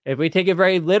 if we take it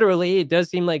very literally, it does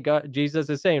seem like Jesus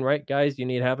is saying, right, guys, you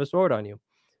need to have a sword on you.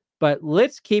 But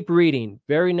let's keep reading.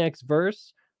 Very next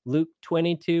verse, Luke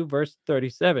 22, verse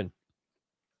 37.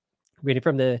 Reading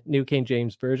from the New King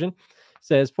James Version,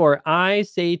 says, for I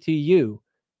say to you,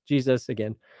 Jesus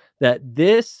again, that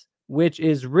this which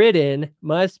is written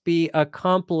must be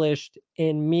accomplished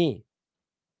in me.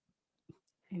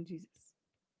 In Jesus.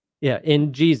 Yeah,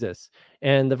 in Jesus.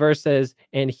 And the verse says,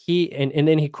 and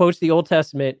then he quotes the Old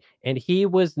Testament, and he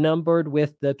was numbered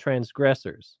with the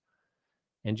transgressors.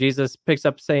 And Jesus picks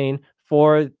up saying,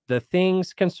 for the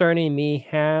things concerning me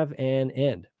have an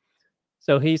end.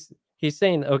 So he's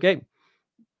saying, okay,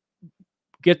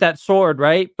 get that sword,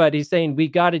 right? But he's saying we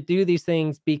got to do these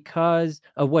things because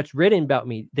of what's written about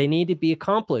me. They need to be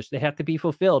accomplished. They have to be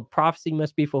fulfilled. Prophecy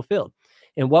must be fulfilled.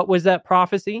 And what was that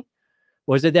prophecy?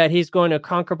 Was it that he's going to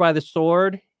conquer by the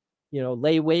sword,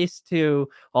 lay waste to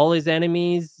all his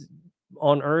enemies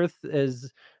on earth,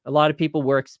 as a lot of people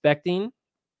were expecting,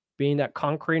 being that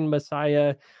conquering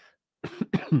Messiah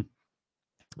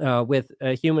with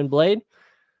a human blade?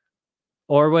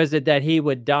 Or was it that he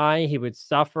would die, he would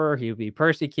suffer, he would be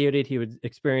persecuted, he would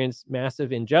experience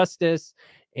massive injustice,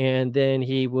 and then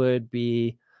he would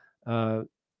be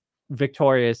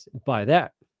victorious by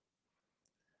that?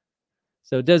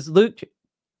 So does Luke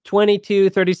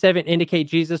 22:37 indicate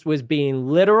Jesus was being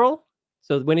literal?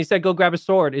 So when he said, go grab a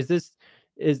sword, does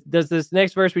this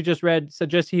next verse we just read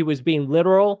suggest he was being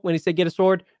literal when he said, get a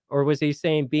sword? Or was he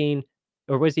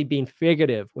being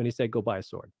figurative when he said, go buy a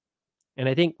sword? And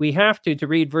I think we have to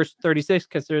read verse 36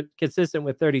 consistent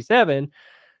with 37.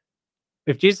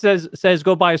 If Jesus says,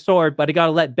 go buy a sword, but I got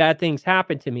to let bad things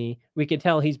happen to me, we can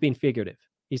tell he's being figurative.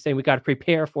 He's saying we got to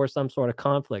prepare for some sort of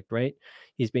conflict, right?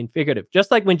 He's being figurative.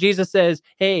 Just like when Jesus says,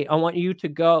 hey, I want you to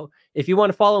go, if you want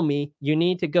to follow me, you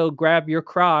need to go grab your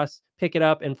cross, pick it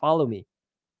up, and follow me.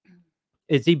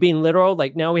 Is he being literal?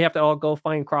 Like now we have to all go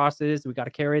find crosses. We got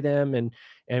to carry them,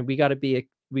 and we got to be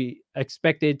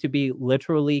expected to be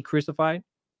literally crucified.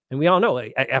 And we all know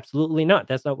absolutely not.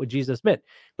 That's not what Jesus meant.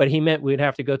 But he meant we'd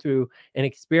have to go through an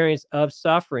experience of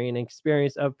suffering, an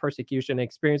experience of persecution, an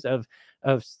experience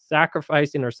of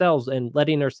sacrificing ourselves and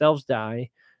letting ourselves die,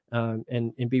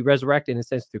 and be resurrected in a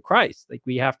sense through Christ. Like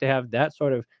we have to have that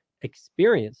sort of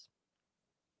experience.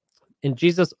 And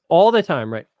Jesus all the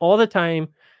time, right? All the time,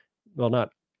 well, not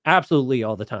absolutely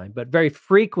all the time, but very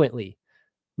frequently,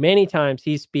 many times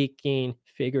he's speaking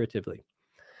figuratively.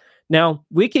 Now,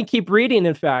 we can keep reading,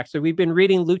 in fact. So we've been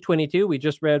reading Luke 22. We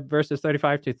just read verses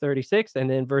 35 to 36 and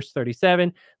then verse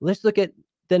 37. Let's look at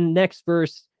the next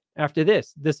verse after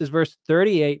this. This is verse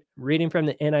 38, reading from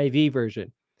the NIV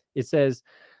version. It says,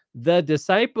 the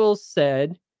disciples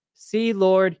said, see,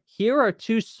 Lord, here are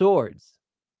 2 swords.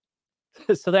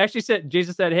 So they actually said,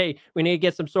 Jesus said, hey, we need to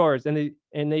get some swords. And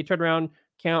they turned around,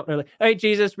 count, and they're like, hey,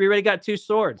 Jesus, we already got 2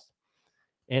 swords.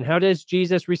 And how does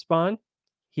Jesus respond?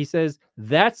 He says,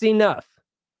 that's enough.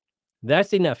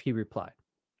 That's enough, he replied.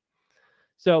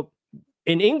 So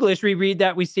in English, we read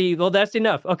that, we see, well, that's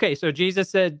enough. Okay, so Jesus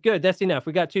said, good, that's enough.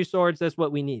 We got 2 swords. That's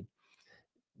what we need.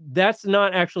 That's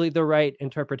not actually the right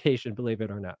interpretation, believe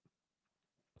it or not.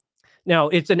 Now,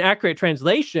 it's an accurate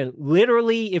translation.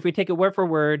 Literally, if we take it word for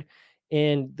word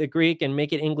in the Greek and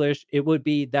make it English, it would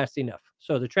be that's enough.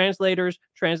 So the translators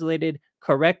translated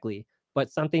correctly,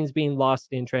 but something's being lost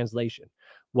in translation.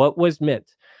 What was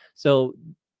meant? So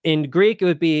in Greek, it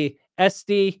would be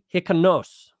esti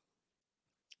hikanos.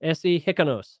 Esti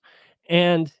hikanos.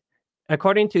 And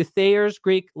according to Thayer's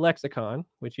Greek lexicon,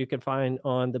 which you can find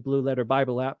on the Blue Letter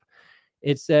Bible app,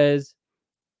 it says,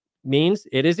 means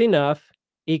it is enough,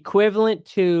 equivalent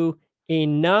to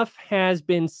enough has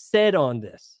been said on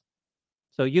this.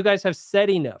 So you guys have said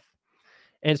enough.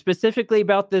 And specifically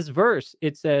about this verse,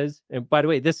 it says, and by the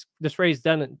way, this phrase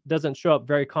doesn't show up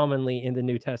very commonly in the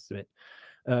New Testament.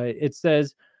 It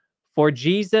says, for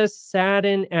Jesus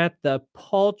saddened at the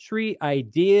paltry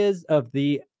ideas of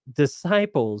the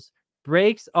disciples,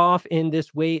 breaks off in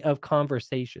this way of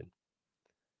conversation.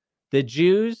 The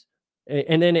Jews,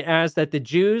 and then it adds that the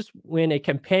Jews, when a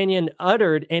companion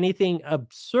uttered anything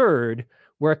absurd,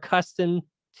 were accustomed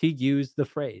to use the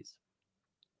phrase.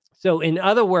 So in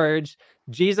other words,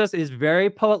 Jesus is very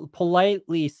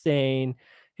politely saying,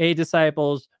 hey,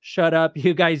 disciples, shut up.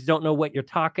 You guys don't know what you're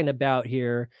talking about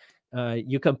here.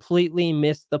 You completely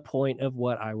missed the point of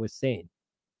what I was saying.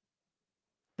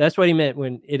 That's what he meant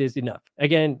when it is enough.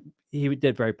 Again, he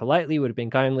did very politely, would have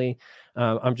been kindly.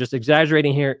 I'm just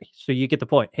exaggerating here so you get the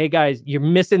point. Hey, guys, you're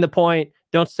missing the point.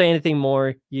 Don't say anything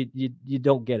more. You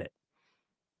don't get it.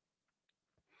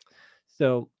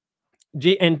 So,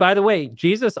 and by the way,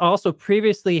 Jesus also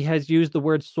previously has used the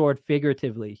word sword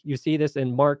figuratively. You see this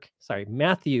in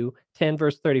Matthew 10,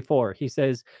 verse 34. He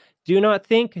says, do not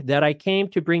think that I came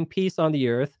to bring peace on the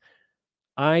earth.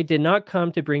 I did not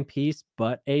come to bring peace,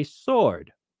 but a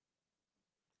sword.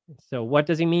 So what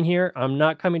does he mean here? I'm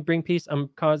not coming to bring peace. I'm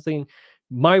causing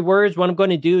my words. What I'm going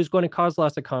to do is going to cause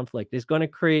lots of conflict. It's going to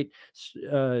create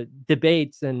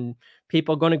debates, and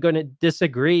people are going to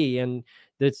disagree. And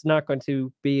it's not going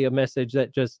to be a message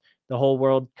that just the whole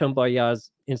world kumbayas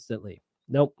instantly.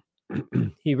 Nope.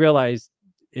 He realized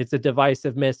it's a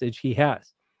divisive message he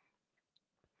has.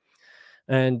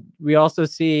 And we also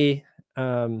see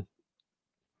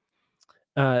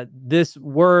this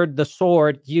word, the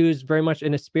sword, used very much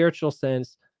in a spiritual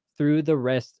sense through the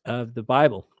rest of the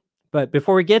Bible. But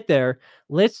before we get there,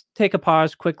 let's take a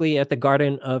pause quickly at the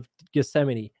Garden of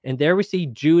Gethsemane. And there we see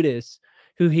Judas,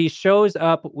 who he shows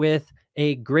up with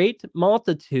a great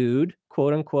multitude,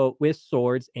 quote unquote, with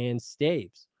swords and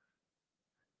staves.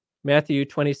 Matthew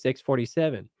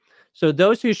 26:47. So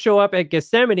those who show up at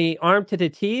Gethsemane armed to the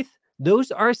teeth,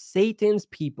 those are Satan's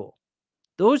people.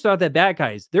 Those are the bad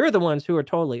guys. They're the ones who are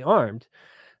totally armed.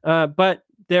 But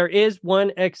there is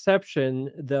one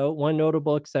exception, though, one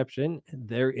notable exception.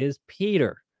 There is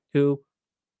Peter, who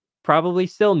probably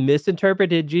still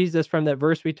misinterpreted Jesus from that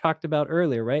verse we talked about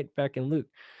earlier, right? Back in Luke.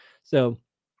 So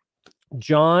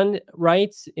John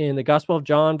writes in the Gospel of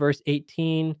John,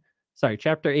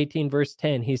 chapter 18, verse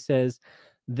 10, he says,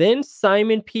 then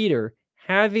Simon Peter,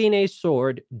 having a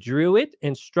sword, drew it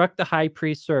and struck the high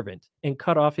priest's servant and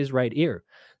cut off his right ear.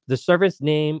 The servant's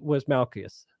name was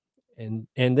Malchus. And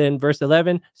then verse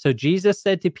 11, so Jesus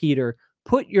said to Peter,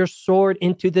 put your sword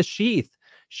into the sheath.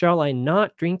 Shall I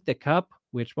not drink the cup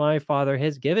which my Father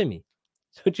has given me?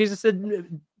 So Jesus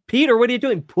said, Peter, what are you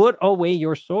doing? Put away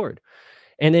your sword.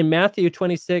 And then Matthew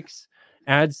 26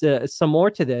 adds some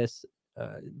more to this.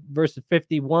 Verse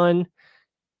 51,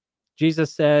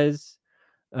 Jesus says,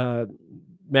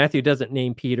 Matthew doesn't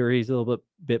name Peter. He's a little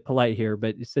bit polite here,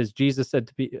 but it says Jesus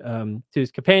said to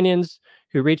his companions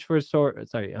who reached for his sword.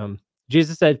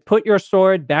 Jesus said, "Put your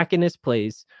sword back in its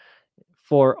place,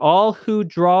 for all who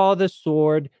draw the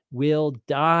sword will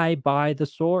die by the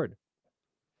sword."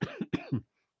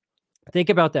 Think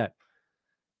about that.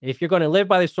 If you're going to live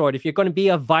by the sword, if you're going to be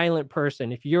a violent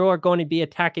person, if you're going to be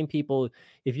attacking people,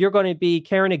 if you're going to be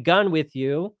carrying a gun with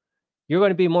you, you're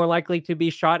going to be more likely to be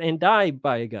shot and die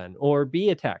by a gun or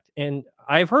be attacked. And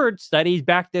I've heard studies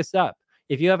back this up.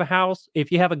 If you have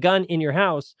a gun in your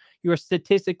house, you are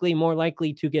statistically more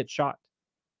likely to get shot.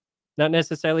 Not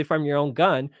necessarily from your own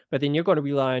gun, but then you're going to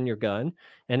rely on your gun.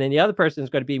 And then the other person is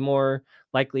going to be more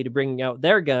likely to bring out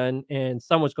their gun, and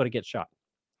someone's going to get shot.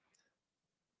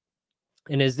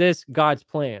 And is this God's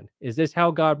plan? Is this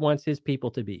how God wants his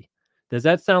people to be? Does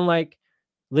that sound like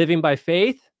living by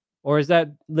faith, or is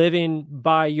that living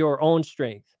by your own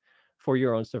strength for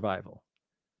your own survival?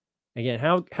 Again,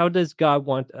 how does God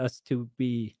want us to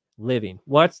be living?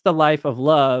 What's the life of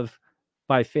love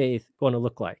by faith going to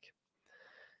look like?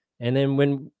 And then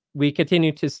when we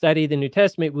continue to study the New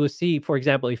Testament, we'll see, for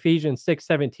example, Ephesians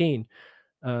 6:17,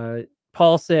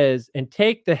 Paul says, "And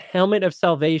take the helmet of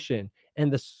salvation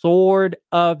and the sword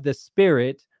of the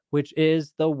Spirit, which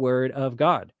is the word of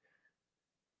God."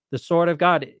 The sword of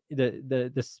God,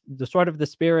 the sword of the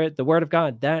Spirit, the word of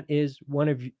God, that is one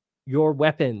of your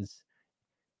weapons.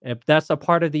 That's a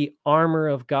part of the armor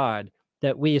of God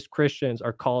that we as Christians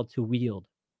are called to wield.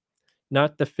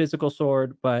 Not the physical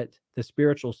sword, but the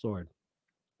spiritual sword.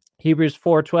 Hebrews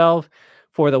 4:12,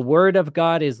 "For the word of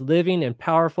God is living and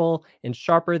powerful and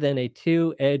sharper than a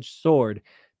two-edged sword,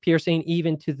 piercing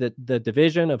even to the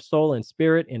division of soul and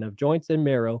spirit and of joints and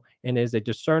marrow, and is a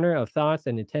discerner of thoughts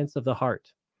and intents of the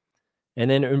heart." And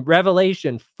then in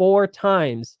Revelation, 4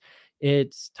 times,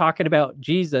 it's talking about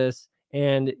Jesus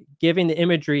and giving the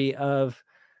imagery of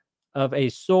a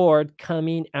sword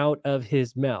coming out of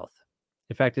his mouth.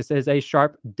 In fact, it says a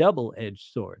sharp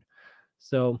double-edged sword.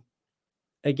 So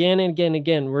again and again and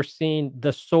again, we're seeing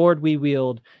the sword we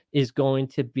wield is going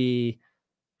to be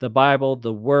the Bible,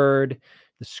 the word,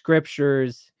 the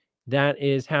scriptures. That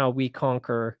is how we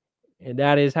conquer, and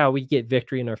that is how we get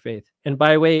victory in our faith. And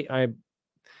by the way,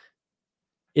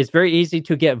 it's very easy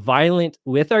to get violent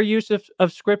with our use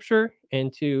of scripture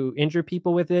and to injure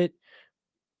people with it.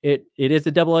 It is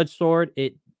a double-edged sword.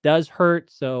 It does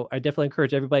hurt. So I definitely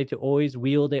encourage everybody to always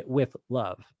wield it with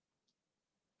love.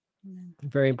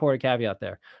 Very important caveat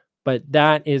there. But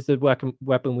that is the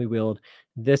weapon we wield.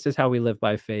 This is how we live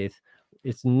by faith.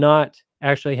 It's not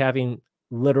actually having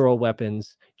literal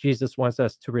weapons. Jesus wants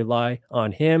us to rely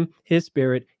on him, his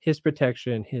Spirit, his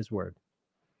protection, his word.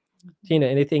 Tina,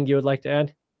 anything you would like to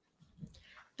add?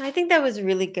 I think that was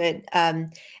really good.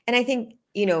 And I think,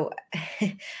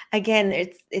 again,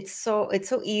 it's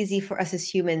so easy for us as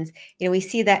humans. We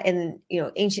see that in,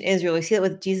 ancient Israel. We see that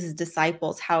with Jesus'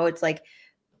 disciples, how it's like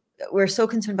we're so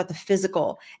concerned about the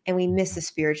physical and we miss the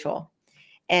spiritual.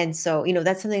 And so,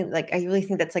 that's something like I really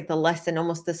think that's like the lesson,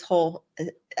 almost this whole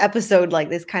episode, like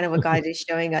this kind of what God is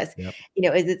showing us, Yep.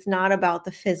 Is it's not about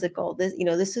the physical. This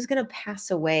is going to pass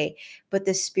away, but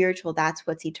the spiritual, that's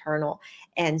what's eternal.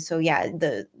 And so, yeah,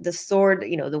 the sword,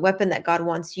 the weapon that God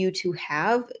wants you to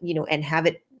have, and have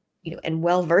it, and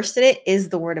well versed in it is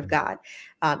the word of God,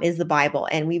 is the Bible.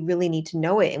 And we really need to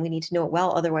know it, and we need to know it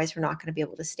well. Otherwise, we're not going to be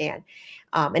able to stand.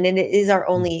 And then it is our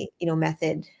only,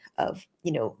 method of,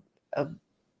 of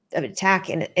attack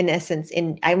in essence.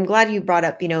 And I'm glad you brought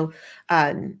up,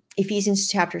 Ephesians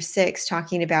chapter 6,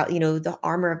 talking about, the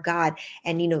armor of God.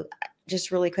 And,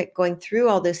 just really quick, going through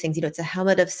all those things, it's a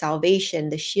helmet of salvation,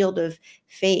 the shield of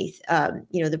faith,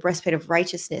 the breastplate of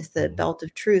righteousness, the belt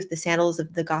of truth, the sandals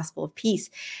of the gospel of peace.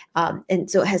 And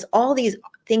so it has all these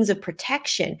things of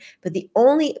protection, but the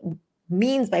only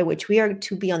means by which we are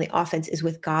to be on the offense is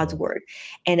with God's word.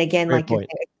 And again, Great like you're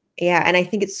point. yeah. And I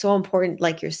think it's so important,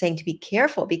 like you're saying, to be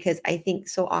careful, because I think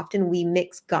so often we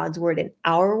mix God's word and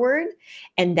our word,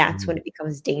 and that's when it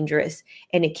becomes dangerous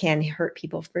and it can hurt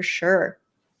people for sure.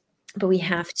 But we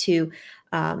have to,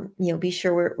 be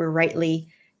sure we're rightly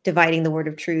dividing the word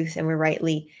of truth, and we're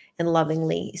rightly and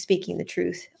lovingly speaking the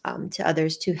truth to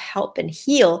others to help and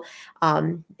heal,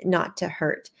 not to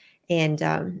hurt. And,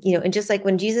 and just like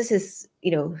when Jesus is,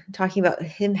 talking about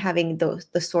him having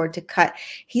the sword to cut,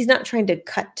 he's not trying to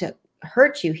cut to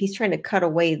hurt you. He's trying to cut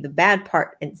away the bad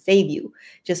part and save you,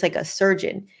 just like a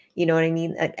surgeon. You know what I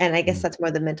mean? And I guess that's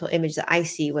more the mental image that I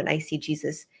see when I see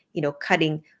Jesus,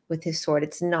 cutting with his sword.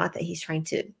 It's not that he's trying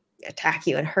to attack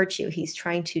you and hurt you. He's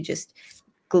trying to just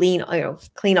clean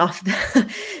off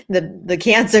the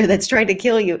cancer that's trying to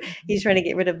kill you. He's trying to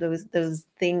get rid of those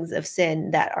things of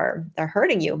sin that are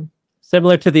hurting you.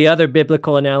 Similar to the other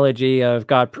biblical analogy of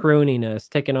God pruning us,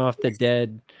 taking off the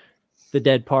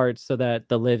dead parts so that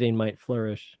the living might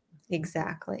flourish.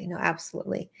 Exactly. No,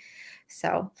 absolutely.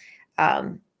 So,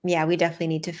 yeah, we definitely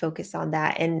need to focus on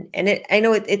that. And I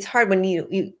know it's hard when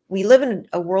we live in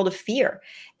a world of fear,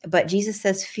 but Jesus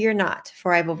says, "Fear not,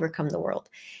 for I've overcome the world."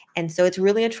 And so it's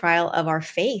really a trial of our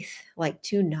faith, like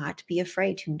to not be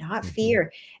afraid, to not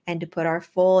fear, and to put our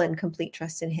full and complete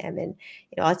trust in Him. And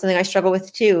that's something I struggle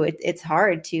with too. It's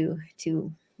hard to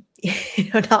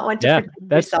not want to Yeah, protect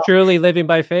that's yourself. truly living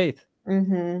by faith.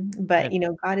 But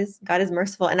God is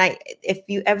merciful. And if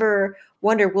you ever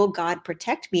wonder, will God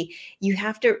protect me? You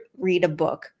have to read a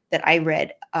book that I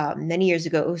read many years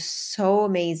ago. It was so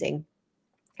amazing.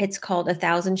 It's called A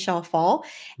Thousand Shall Fall.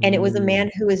 And it was a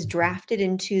man who was drafted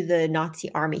into the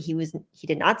Nazi army. He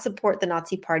did not support the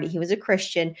Nazi party. He was a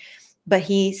Christian, but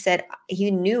he said he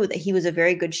knew that he was a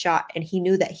very good shot, and he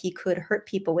knew that he could hurt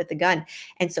people with a gun.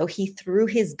 And so he threw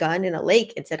his gun in a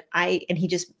lake and said, and he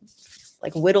just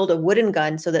like whittled a wooden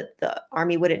gun so that the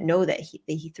army wouldn't know that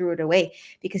he threw it away,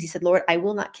 because he said, "Lord, I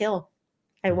will not kill.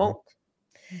 I won't."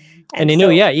 And he knew,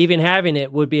 even having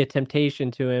it would be a temptation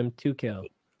to him to kill.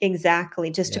 Exactly,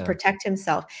 just to protect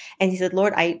himself. And he said,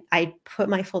 "Lord, I put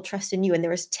my full trust in you." And there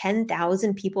was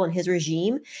 10,000 people in his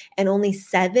regime, and only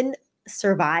 7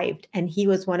 survived, and he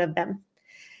was one of them.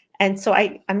 And so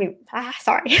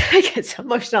sorry, I get so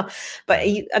emotional, but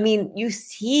you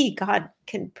see God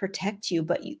can protect you,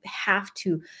 but you have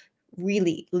to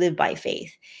really live by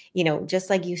faith. Just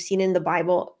like you've seen in the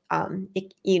Bible,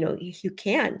 you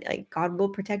can, like, God will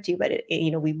protect you, but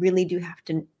we really do have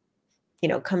to,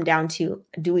 come down to,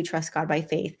 do we trust God by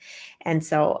faith? And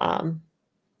so,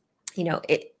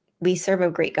 we serve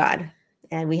a great God,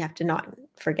 and we have to not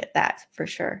forget that for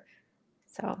sure.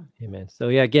 So, amen. So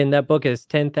again, that book is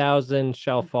 10,000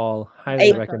 Shall Fall.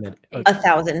 Highly recommend it.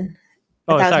 1,000.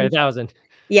 Oh, sorry, 1,000.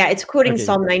 Yeah, it's quoting Okay.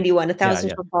 Psalm 91. 1,000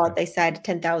 Yeah. shall fall at thy side,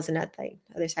 10,000 at the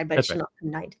other side, but it That's shall right. not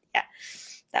come nigh. Yeah,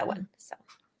 that one. So,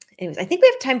 anyways, I think we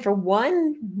have time for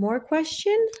one more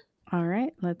question. All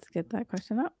right, let's get that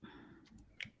question up.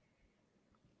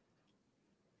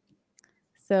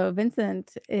 So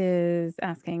Vincent is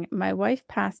asking, my wife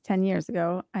passed 10 years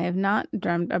ago. I have not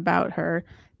dreamt about her,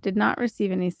 did not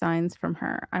receive any signs from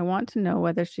her. I want to know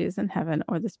whether she is in heaven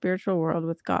or the spiritual world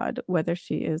with God, whether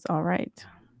she is all right.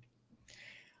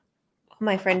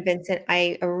 My friend Vincent,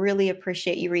 I really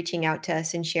appreciate you reaching out to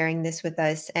us and sharing this with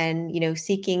us, and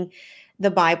seeking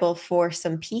the Bible for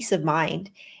some peace of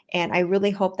mind. And I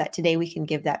really hope that today we can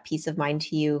give that peace of mind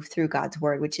to you through God's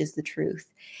word, which is the truth.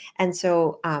 And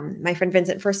so, my friend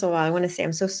Vincent, first of all, I want to say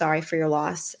I'm so sorry for your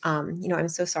loss. I'm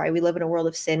so sorry. We live in a world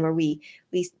of sin where we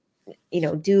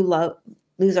do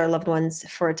lose our loved ones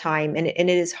for a time, and it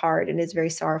is hard and it's very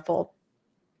sorrowful.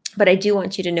 But I do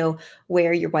want you to know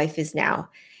where your wife is now.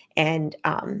 And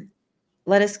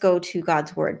let us go to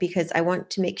God's word, because I want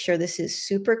to make sure this is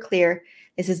super clear.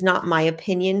 This is not my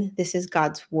opinion. This is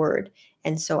God's word.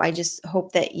 And so I just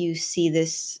hope that you see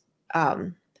this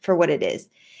for what it is.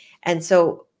 And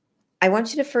so I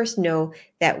want you to first know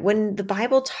that when the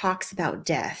Bible talks about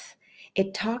death,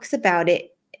 it talks about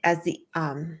it as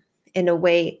in a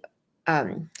way,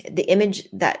 the image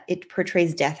that it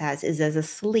portrays death as is as a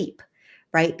sleep,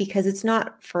 right? Because it's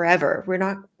not forever. We're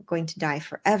not going to die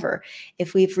forever.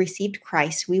 If we've received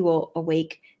Christ, we will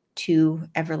awake to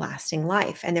everlasting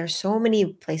life. And there's so many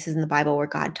places in the Bible where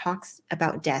God talks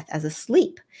about death as a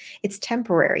sleep. It's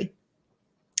temporary.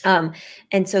 And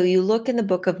so you look in the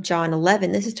book of John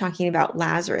 11, this is talking about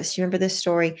Lazarus. You remember this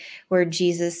story where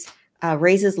Jesus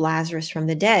raises Lazarus from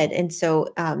the dead. And so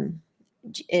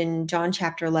in John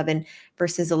chapter 11,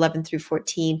 verses 11 through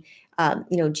 14,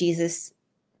 Jesus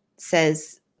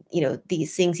says,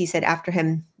 these things. He said after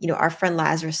him, our friend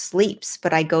Lazarus sleeps,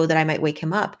 but I go that I might wake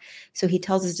him up. So he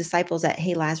tells his disciples that,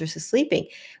 hey, Lazarus is sleeping.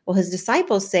 Well, his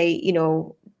disciples say,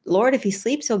 Lord, if he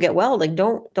sleeps, he'll get well. Like,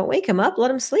 don't wake him up.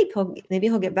 Let him sleep. Maybe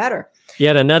he'll get better.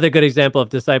 Yet another good example of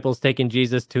disciples taking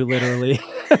Jesus too literally.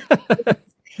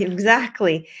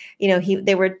 Exactly.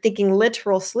 They were thinking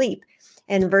literal sleep.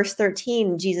 And verse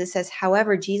 13, Jesus says,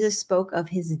 however, Jesus spoke of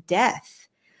his death,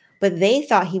 but they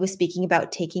thought he was speaking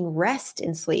about taking rest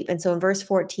in sleep. And so in verse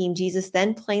 14, Jesus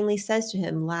then plainly says to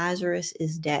him, Lazarus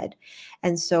is dead.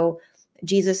 And so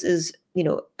Jesus is,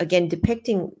 again,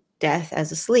 depicting death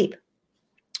as a sleep.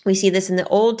 We see this in the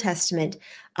Old Testament,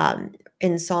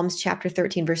 in Psalms chapter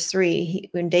 13, verse 3,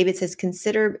 when David says,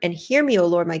 consider and hear me, O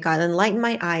Lord my God, enlighten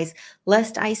my eyes,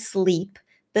 lest I sleep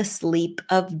the sleep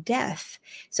of death.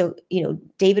 So,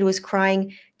 David was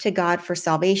crying to God for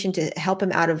salvation to help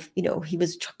him out of, he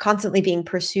was constantly being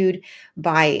pursued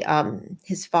by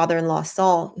his father-in-law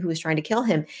Saul, who was trying to kill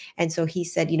him. And so he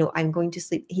said, I'm going to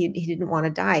sleep. He didn't want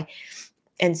to die.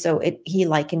 And so he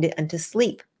likened it unto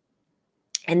sleep.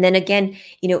 And then again,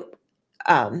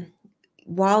 um,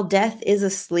 while death is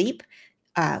asleep,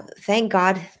 thank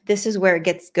God, this is where it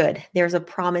gets good. There's a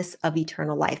promise of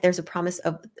eternal life. There's a promise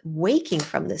of waking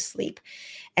from this sleep.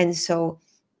 And so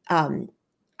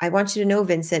I want you to know,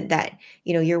 Vincent, that,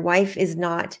 your wife is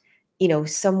not,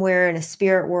 somewhere in a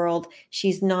spirit world.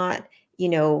 She's not,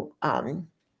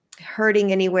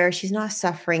 hurting anywhere. She's not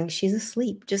suffering. She's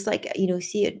asleep. Just like,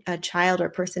 see a child or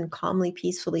a person calmly,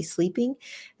 peacefully sleeping.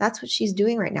 That's what she's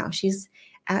doing right now. She's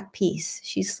at peace.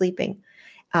 She's sleeping.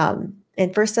 In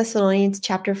 1 Thessalonians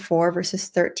chapter 4, verses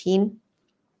 13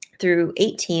 through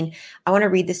 18, I want to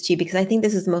read this to you because I think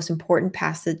this is the most important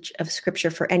passage of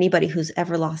scripture for anybody who's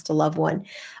ever lost a loved one.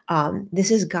 This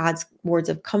is God's words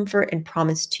of comfort and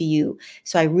promise to you.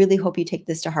 So I really hope you take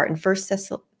this to heart in 1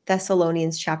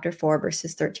 Thessalonians chapter 4,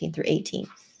 verses 13 through 18.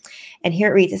 And here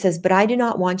it reads, it says, "But I do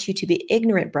not want you to be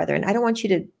ignorant, brethren." I don't want you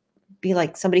to be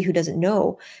like somebody who doesn't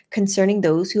know concerning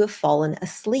those who have fallen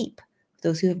asleep,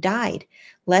 those who have died,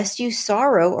 lest you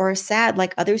sorrow or are sad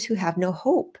like others who have no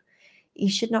hope. You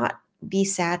should not be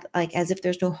sad like as if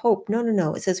there's no hope.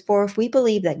 No. It says, "For if we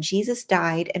believe that Jesus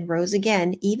died and rose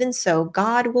again, even so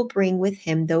God will bring with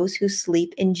him those who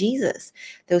sleep in Jesus,"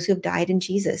 those who have died in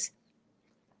Jesus.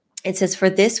 It says, "For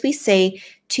this we say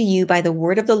to you by the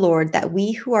word of the Lord, that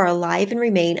we who are alive and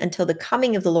remain until the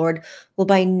coming of the Lord will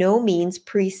by no means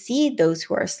precede those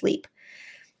who are asleep,"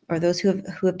 or those who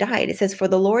have died. It says, "For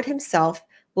the Lord himself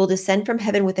will descend from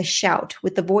heaven with a shout,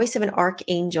 with the voice of an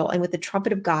archangel, and with the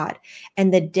trumpet of God,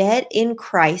 and the dead in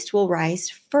Christ will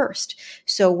rise first."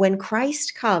 So when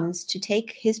Christ comes to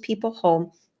take his people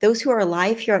home, those who are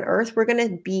alive here on earth, we're going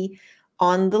to be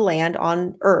on the land,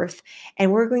 on earth,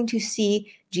 and we're going to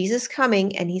see Jesus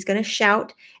coming, and he's going to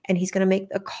shout, and he's going to make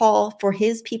a call for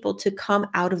his people to come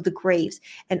out of the graves.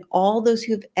 And all those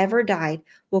who have ever died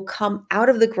will come out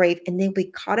of the grave, and they'll be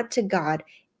caught up to God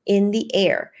in the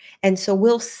air. And so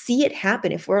we'll see it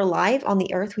happen. If we're alive on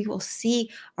the earth, we will see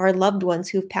our loved ones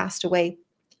who have passed away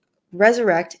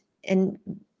resurrect and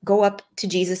go up to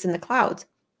Jesus in the clouds.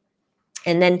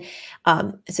 And then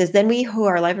it says, "Then we who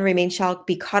are alive and remain shall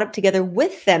be caught up together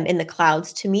with them in the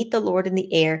clouds to meet the Lord in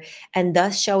the air, and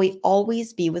thus shall we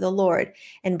always be with the Lord."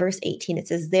 And verse 18, it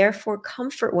says, "Therefore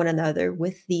comfort one another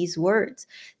with these words."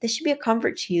 This should be a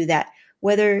comfort to you, that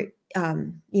whether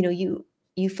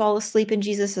you fall asleep in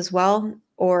Jesus as well,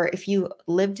 or if you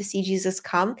live to see Jesus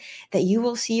come, that you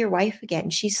will see your wife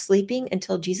again. She's sleeping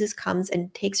until Jesus comes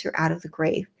and takes her out of the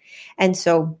grave. And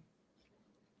so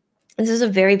this is a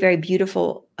very, very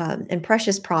beautiful and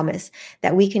precious promise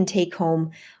that we can take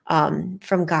home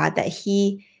from God, that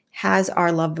he has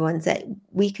our loved ones, that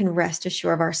we can rest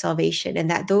assured of our salvation,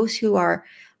 and that those who are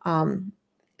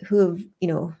who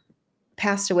have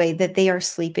passed away, that they are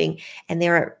sleeping and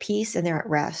they're at peace and they're at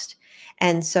rest.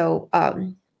 And so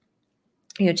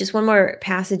just one more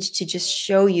passage to just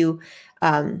show you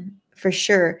for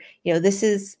sure, this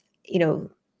is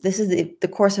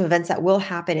the course of events that will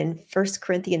happen in 1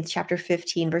 Corinthians chapter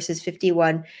 15, verses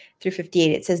 51 through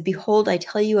 58. It says, "Behold, I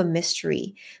tell you a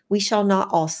mystery. We shall not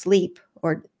all sleep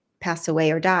or pass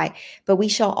away or die, but we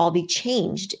shall all be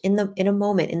changed in a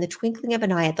moment, in the twinkling of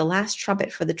an eye, at the last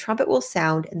trumpet. For the trumpet will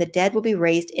sound, and the dead will be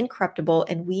raised incorruptible,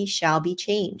 and we shall be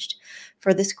changed.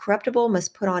 For this corruptible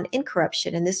must put on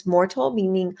incorruption, and this mortal,"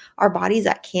 meaning our bodies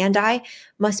that can die,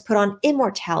 "must put on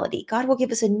immortality." God will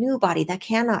give us a new body that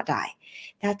cannot die.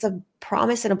 That's a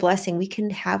promise and a blessing we can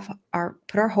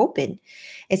put our hope in.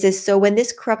 It says, "So when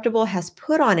this corruptible has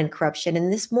put on incorruption,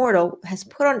 and this mortal has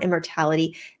put on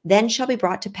immortality, then shall be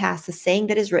brought to pass the saying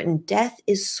that is written, death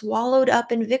is swallowed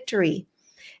up in victory."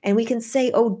 And we can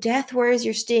say, "Oh, death, where is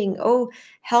your sting? Oh,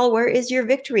 hell, where is your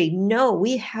victory?" No,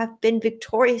 we have been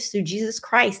victorious through Jesus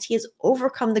Christ. He has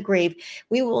overcome the grave.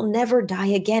 We will never die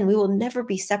again. We will never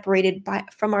be separated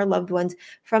from our loved ones,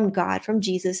 from God, from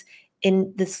Jesus,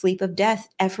 in the sleep of death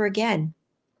ever again.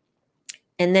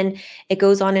 And then it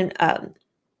goes on in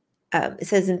it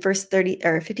says in verse 30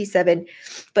 or 57,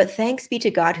 "But thanks be to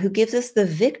God who gives us the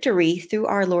victory through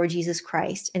our Lord Jesus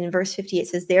Christ." And in verse 58 it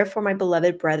says, "Therefore, my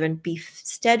beloved brethren, be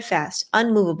steadfast,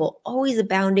 unmovable, always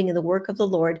abounding in the work of the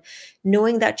Lord,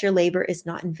 knowing that your labor is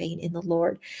not in vain in the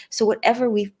Lord." So whatever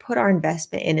we've put our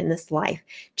investment in this life,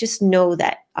 just know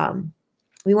that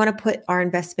we want to put our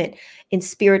investment in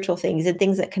spiritual things and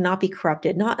things that cannot be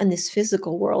corrupted, not in this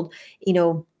physical world.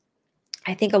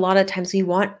 I think a lot of times we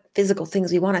want physical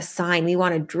things. We want a sign. We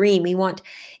want a dream. We want,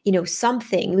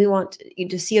 something. We want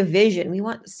to see a vision. We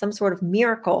want some sort of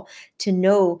miracle to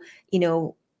know,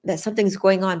 that something's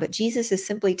going on. But Jesus is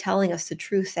simply telling us the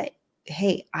truth that,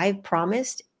 hey, I've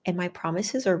promised, and my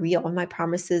promises are real, and my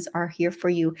promises are here for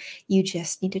you. You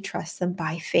just need to trust them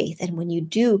by faith. And when you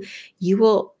do, you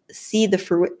will see the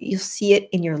fruit. You'll see it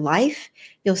in your life.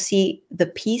 You'll see the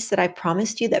peace that I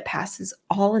promised you that passes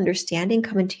all understanding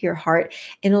come into your heart,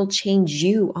 and it'll change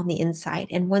you on the inside.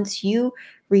 And once you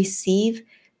receive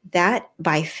that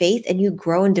by faith and you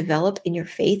grow and develop in your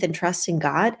faith and trust in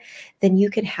God, then you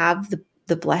can have the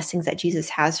blessings that Jesus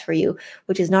has for you,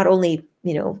 which is not only,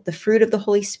 the fruit of the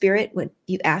Holy Spirit, when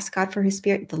you ask God for his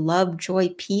Spirit, the love,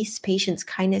 joy, peace, patience,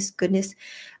 kindness, goodness,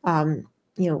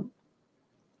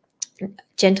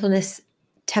 gentleness,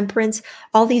 temperance,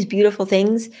 all these beautiful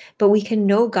things, but we can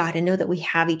know God and know that we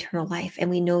have eternal life. And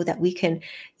we know that we can,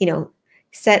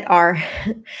 set our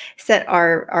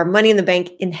money in the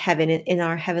bank in heaven, in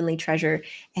our heavenly treasure.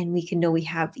 And we can know we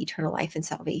have eternal life and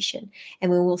salvation,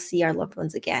 and we will see our loved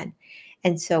ones again.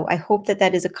 And so I hope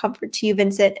that is a comfort to you,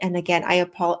 Vincent. And again,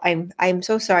 I'm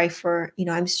so sorry for,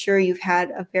 I'm sure you've had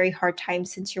a very hard time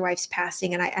since your wife's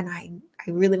passing. And I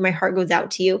really, my heart goes out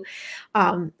to you.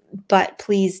 But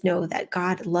please know that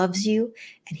God loves you,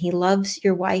 and he loves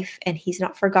your wife, and he's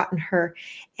not forgotten her.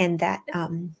 And that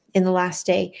in the last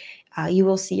day, you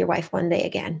will see your wife one day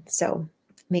again. So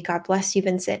may God bless you,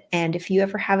 Vincent. And if you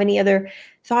ever have any other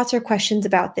thoughts or questions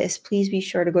about this, please be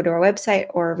sure to go to our website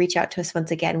or reach out to us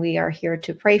once again. We are here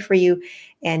to pray for you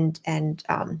and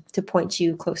to point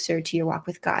you closer to your walk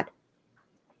with God.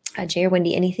 Jay or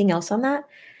Wendy, anything else on that?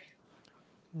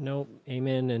 No,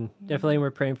 amen. And definitely we're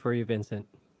praying for you, Vincent.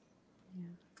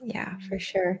 Yeah, for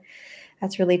sure.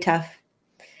 That's really tough.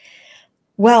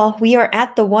 Well, we are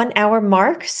at the 1 hour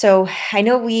mark. So I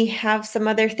know we have some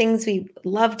other things we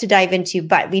love to dive into,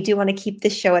 but we do want to keep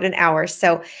this show at an hour.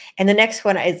 So, and the next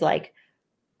one is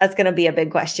that's going to be a big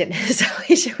question. So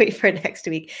we should wait for next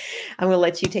week. I'm going to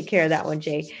let you take care of that one,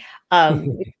 Jay. I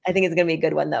think it's going to be a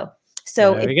good one though.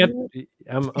 So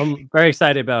I'm very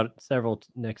excited about several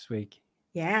next week.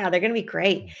 Yeah, they're going to be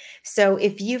great. So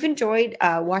if you've enjoyed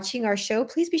watching our show,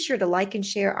 please be sure to like and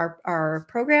share our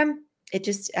program. It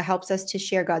just helps us to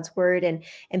share God's word and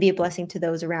be a blessing to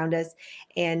those around us.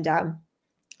 And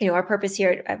our purpose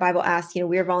here at BibleAsk,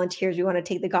 we're volunteers. We want to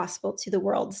take the gospel to the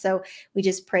world. So we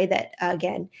just pray that,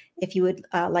 again, if you would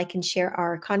like and share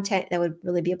our content, that would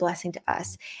really be a blessing to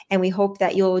us. And we hope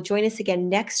that you'll join us again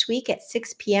next week at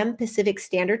 6 p.m. Pacific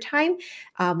Standard Time.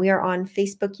 We are on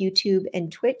Facebook, YouTube, and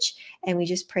Twitch. And we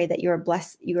just pray that you are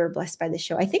blessed by the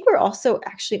show. I think we're also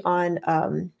actually on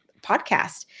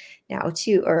podcast now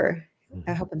too, or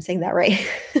I hope I'm saying that right.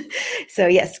 So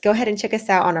yes, go ahead and check us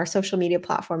out on our social media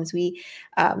platforms. We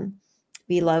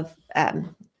love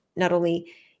not only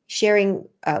sharing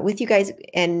with you guys,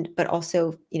 but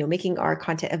also making our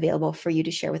content available for you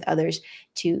to share with others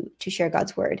to share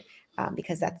God's word,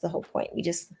 because that's the whole point.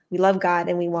 We love God,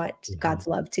 and we want God's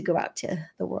love to go out to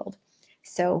the world.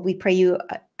 So we pray you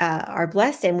are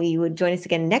blessed, and we would join us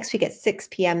again next week at 6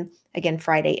 p.m. again,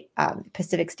 Friday,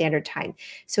 Pacific Standard Time.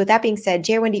 So with that being said,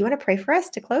 Jerwin, do you want to pray for us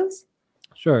to close?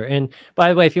 Sure. And by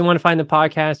the way, if you want to find the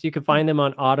podcast, you can find them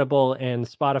on Audible and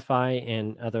Spotify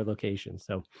and other locations.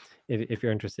 So if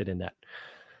you're interested in that.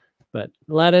 But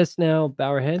let us now bow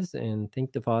our heads and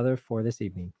thank the Father for this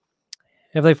evening.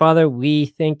 Heavenly Father, we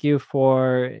thank you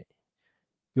for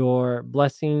your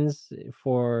blessings,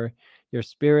 for your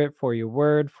spirit, for your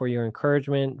word, for your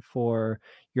encouragement, for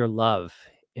your love.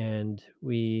 And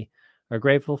we are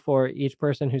grateful for each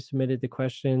person who submitted the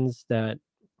questions that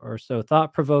are so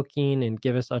thought-provoking and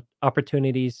give us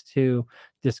opportunities to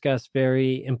discuss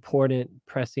very important,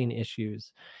 pressing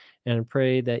issues. And I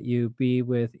pray that you be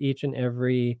with each and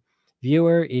every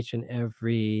viewer, each and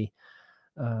every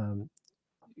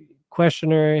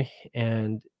questioner,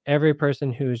 and every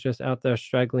person who is just out there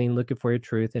struggling, looking for your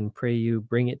truth, and pray you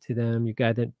bring it to them, you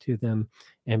guide it to them,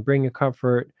 and bring a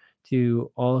comfort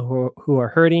to all who are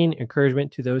hurting,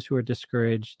 encouragement to those who are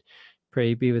discouraged.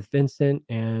 Pray be with Vincent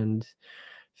and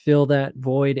fill that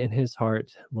void in his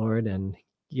heart, Lord, and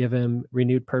give him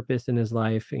renewed purpose in his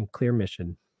life and clear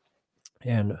mission.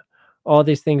 And all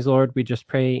these things, Lord, we just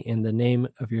pray in the name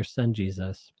of your Son,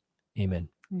 Jesus. Amen.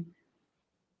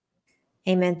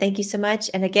 Amen. Thank you so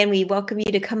much. And again, we welcome you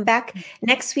to come back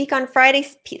next week on Friday,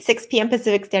 6 p.m.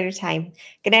 Pacific Standard Time.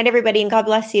 Good night, everybody, and God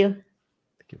bless you.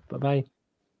 Bye-bye.